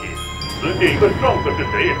个问题，孙殿英的上司是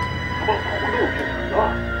谁？怎么糊弄着你了？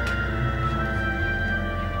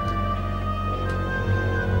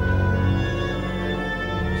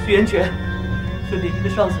徐源泉，孙殿英的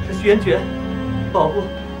上司是徐源泉，宝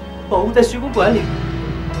物在徐公馆里。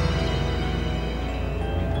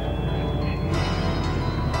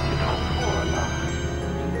你答错了。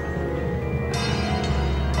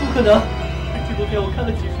不可能，纪录片我看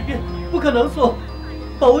了几十遍，不可能错，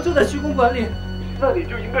宝物就在徐公馆里。那你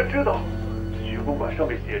就应该知道，徐公馆上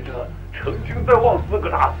面写着“澄清在望”4个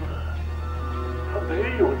大字，他没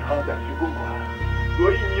有藏在徐公馆，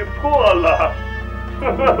所以你错了。你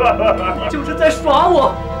就是在耍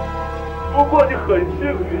我。不过你很幸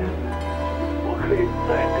运，我可以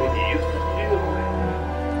再给你一次机会。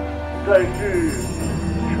但是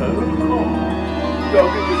陈浩要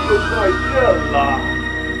跟你说再见了。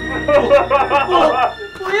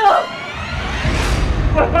不要！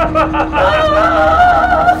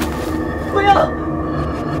不要！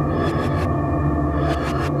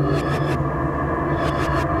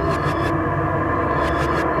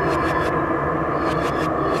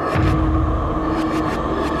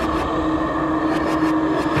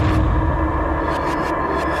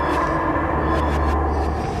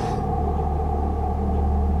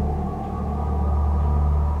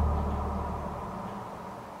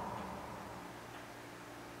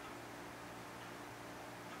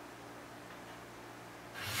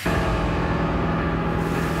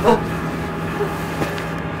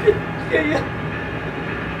雪云，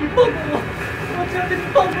你放过我！我求求你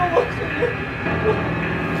放过我，雪云！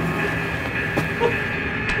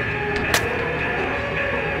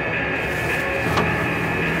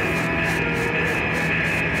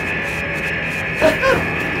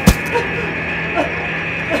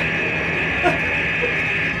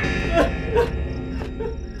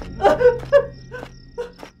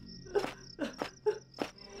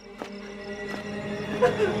不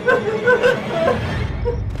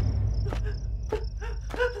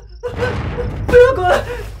要过来！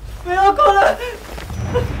不要过来！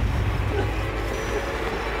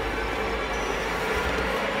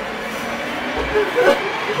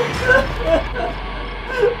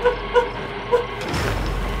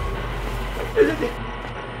求求你，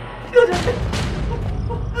求求你！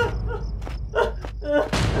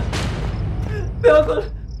不要过来！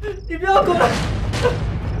你不要过来！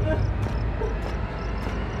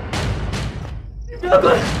你不要过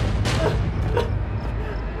来！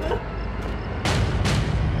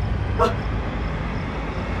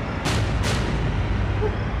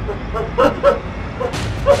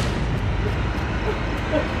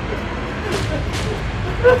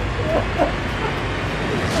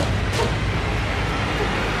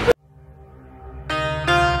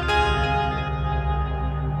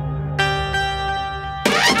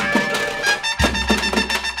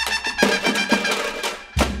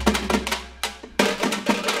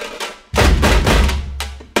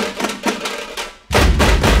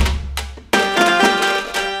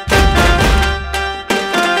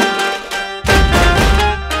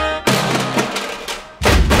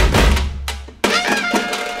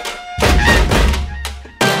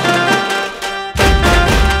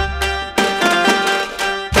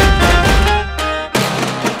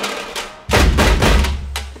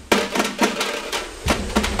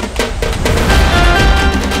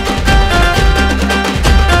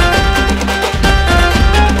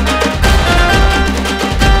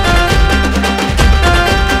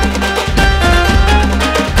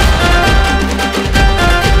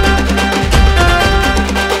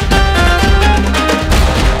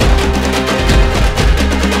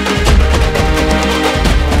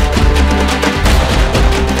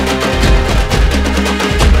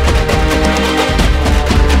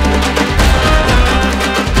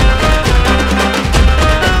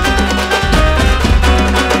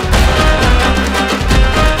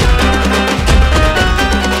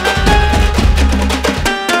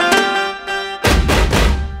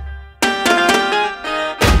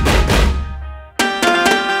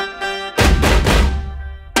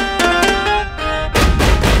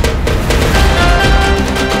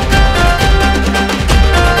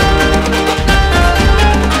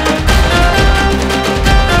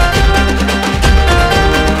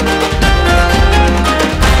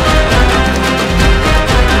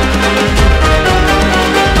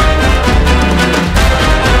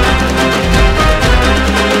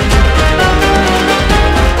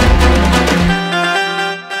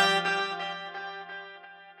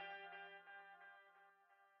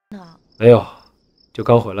没有，就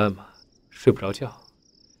刚回来嘛，睡不着觉，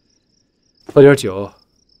喝点酒，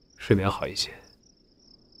睡眠好一些。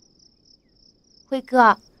辉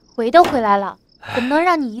哥，回都回来了，怎么能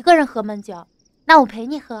让你一个人喝闷酒？那我陪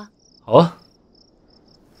你喝。好啊。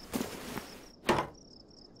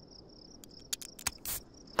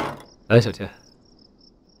来，小倩，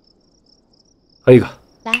喝一个。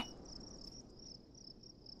来。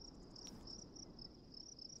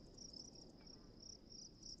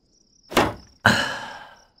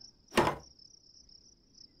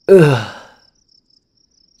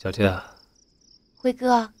小倩啊，辉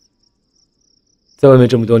哥，在外面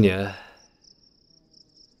这么多年，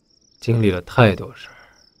经历了太多事儿，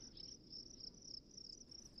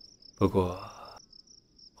不过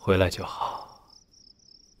回来就好。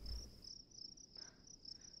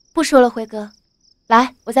不说了，辉哥，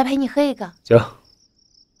来，我再陪你喝一个。行。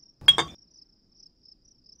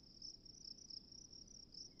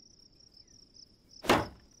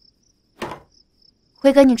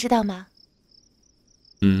辉哥，你知道吗？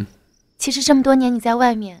其实这么多年你在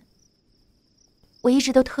外面，我一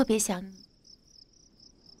直都特别想你。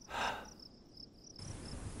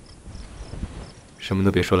什么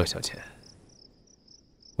都别说了，小倩，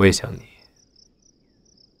我也想你。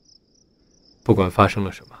不管发生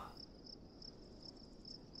了什么，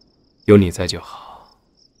有你在就好。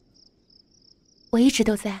我一直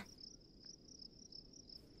都在。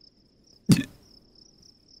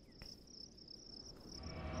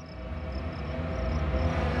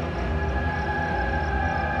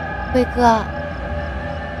辉哥，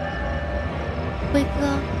辉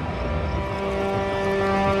哥，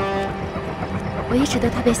我一直都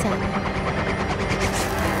特别想你。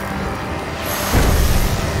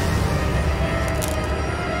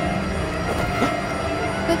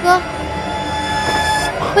辉哥，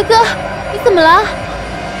辉哥，你怎么了？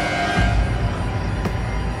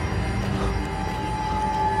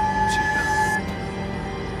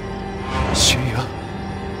雪莹，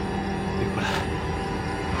别过来！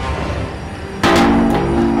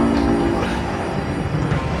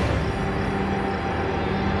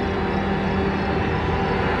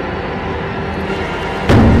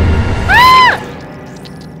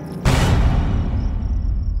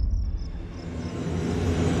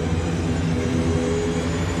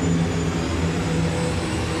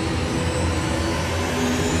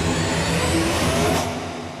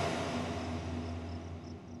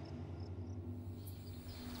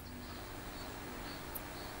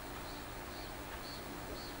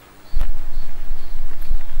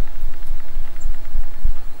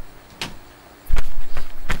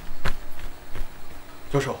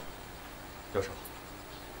教授，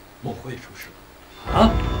孟慧出事了。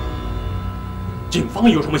啊？警方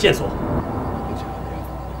有什么线索？目前还没有。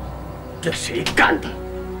这谁干的？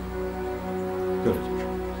对了，教授，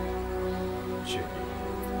雪莹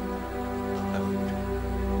还活着。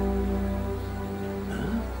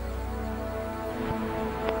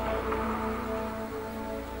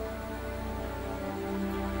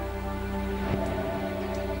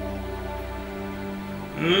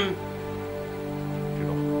知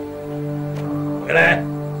道。回来，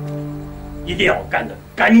一定要干得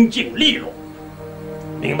干净利落，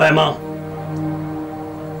明白吗？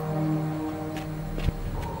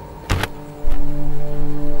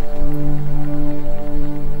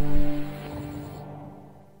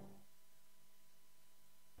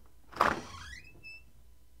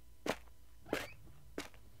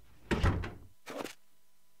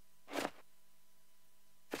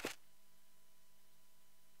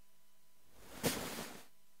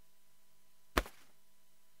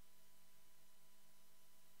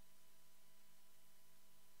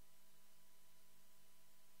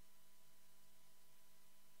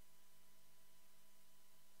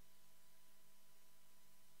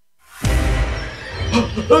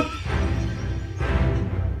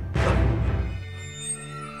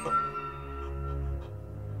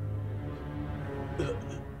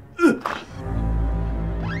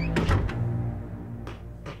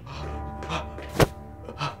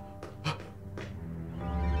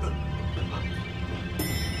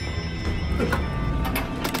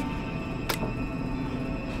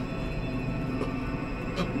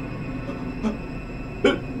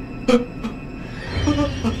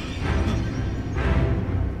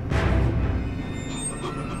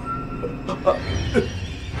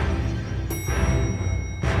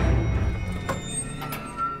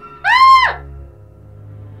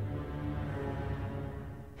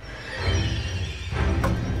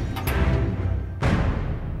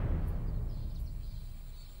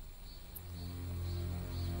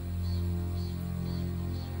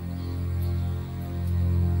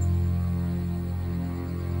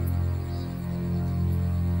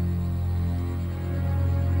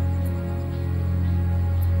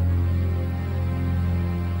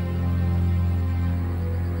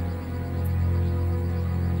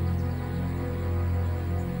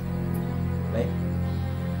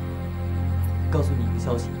告诉你一个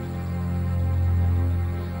消息，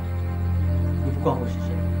你不管我是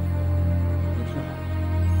谁，你听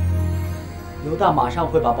好，犹大马上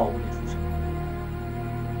会把宝物给出手。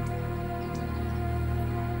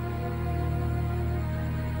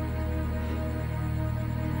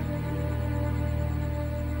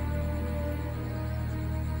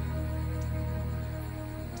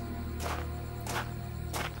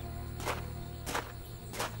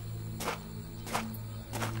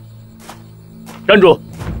站住！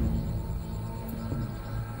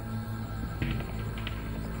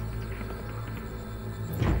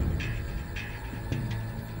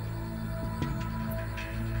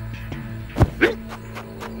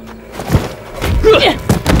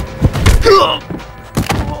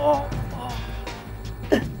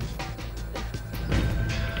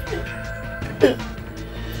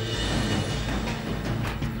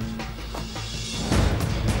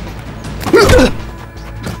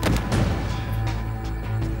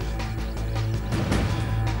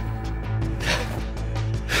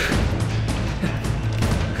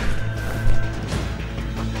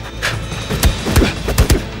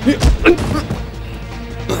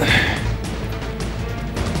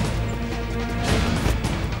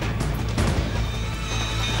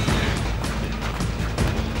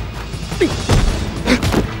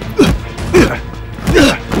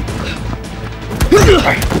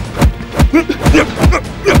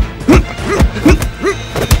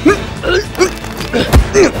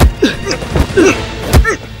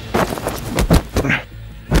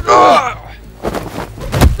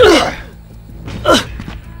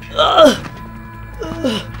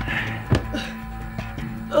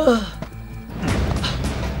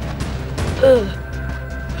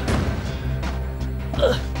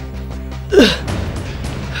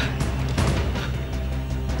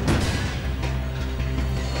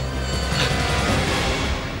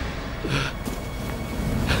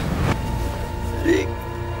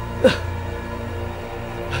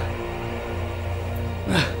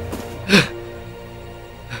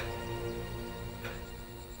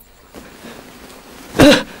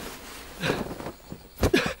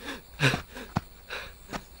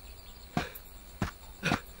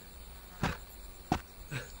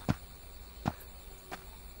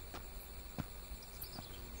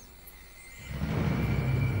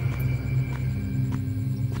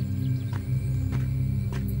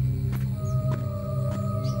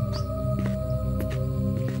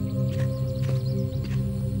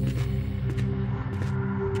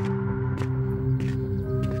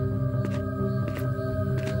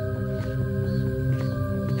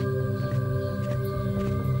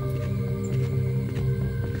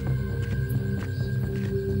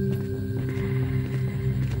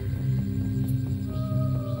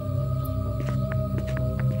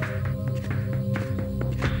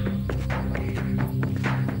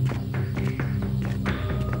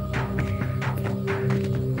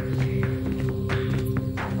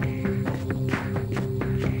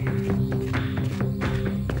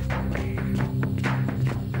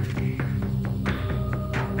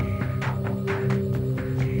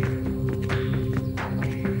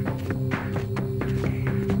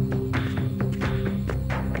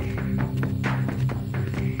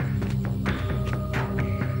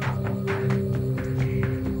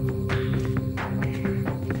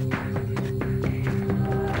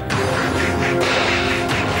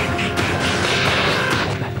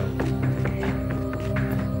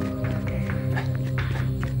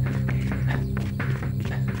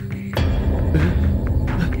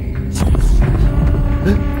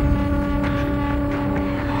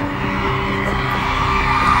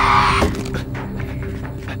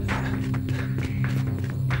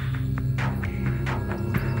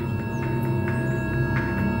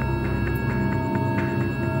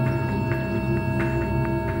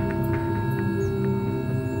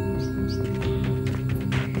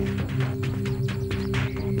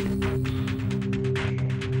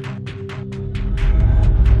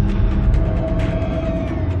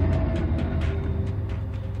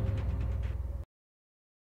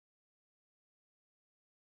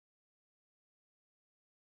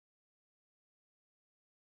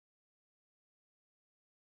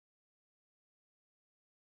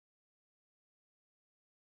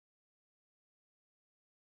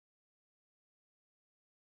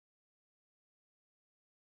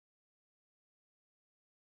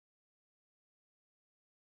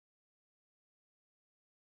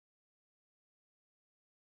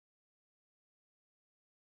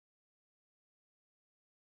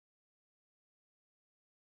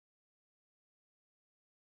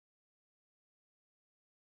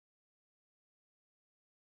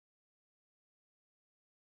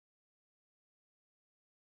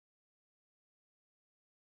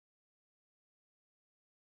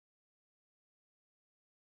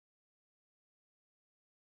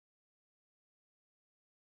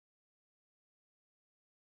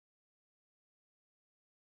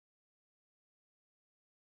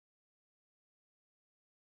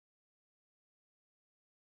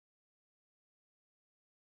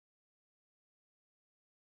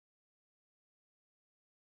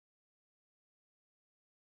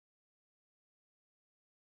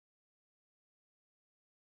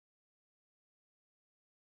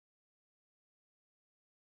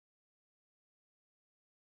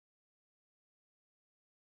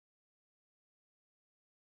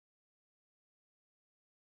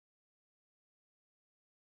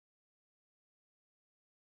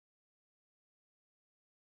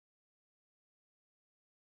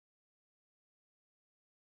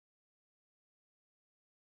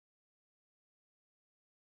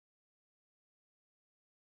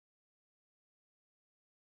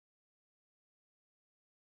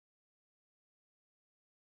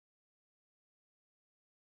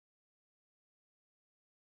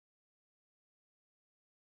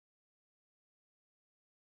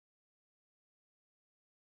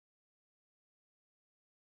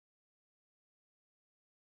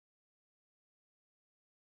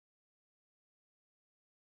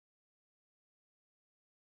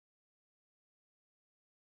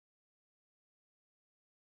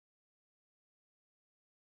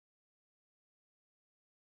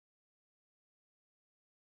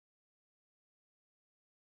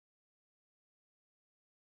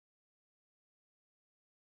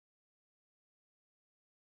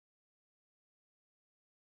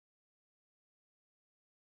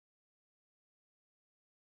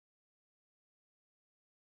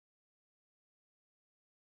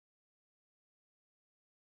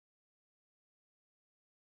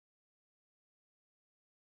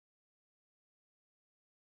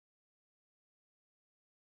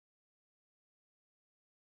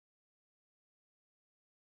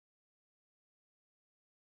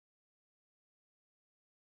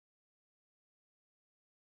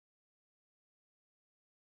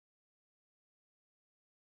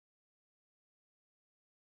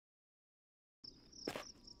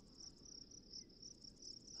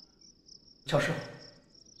教授。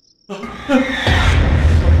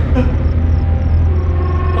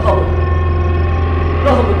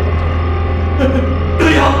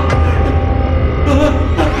对呀，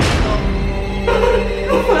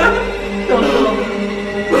若凡，教授，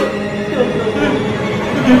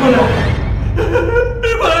别过来，别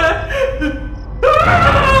过来！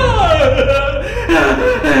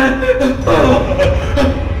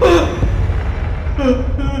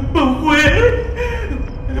梦辉，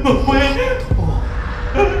梦辉，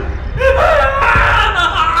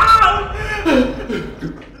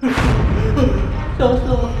教授，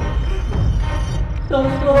教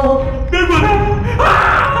授，别过来！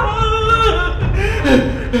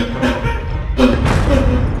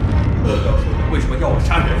教授为什么要我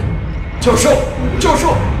杀人？教授，教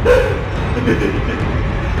授，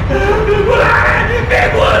别过来！别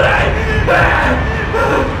过来！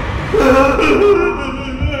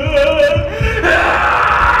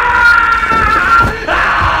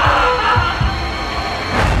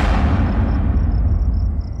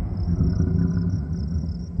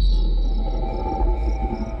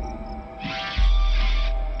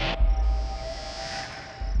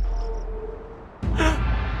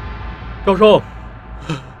教授，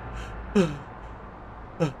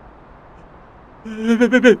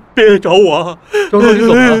别找我！教授，你怎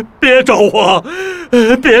么了？别找我！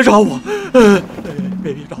别找我！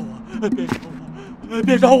别找我！别找我！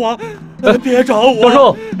别找我！别找我！教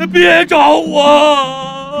授，别找我！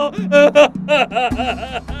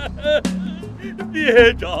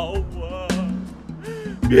别找我！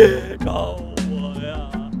别找我呀！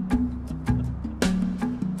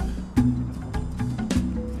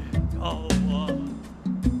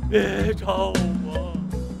别找我！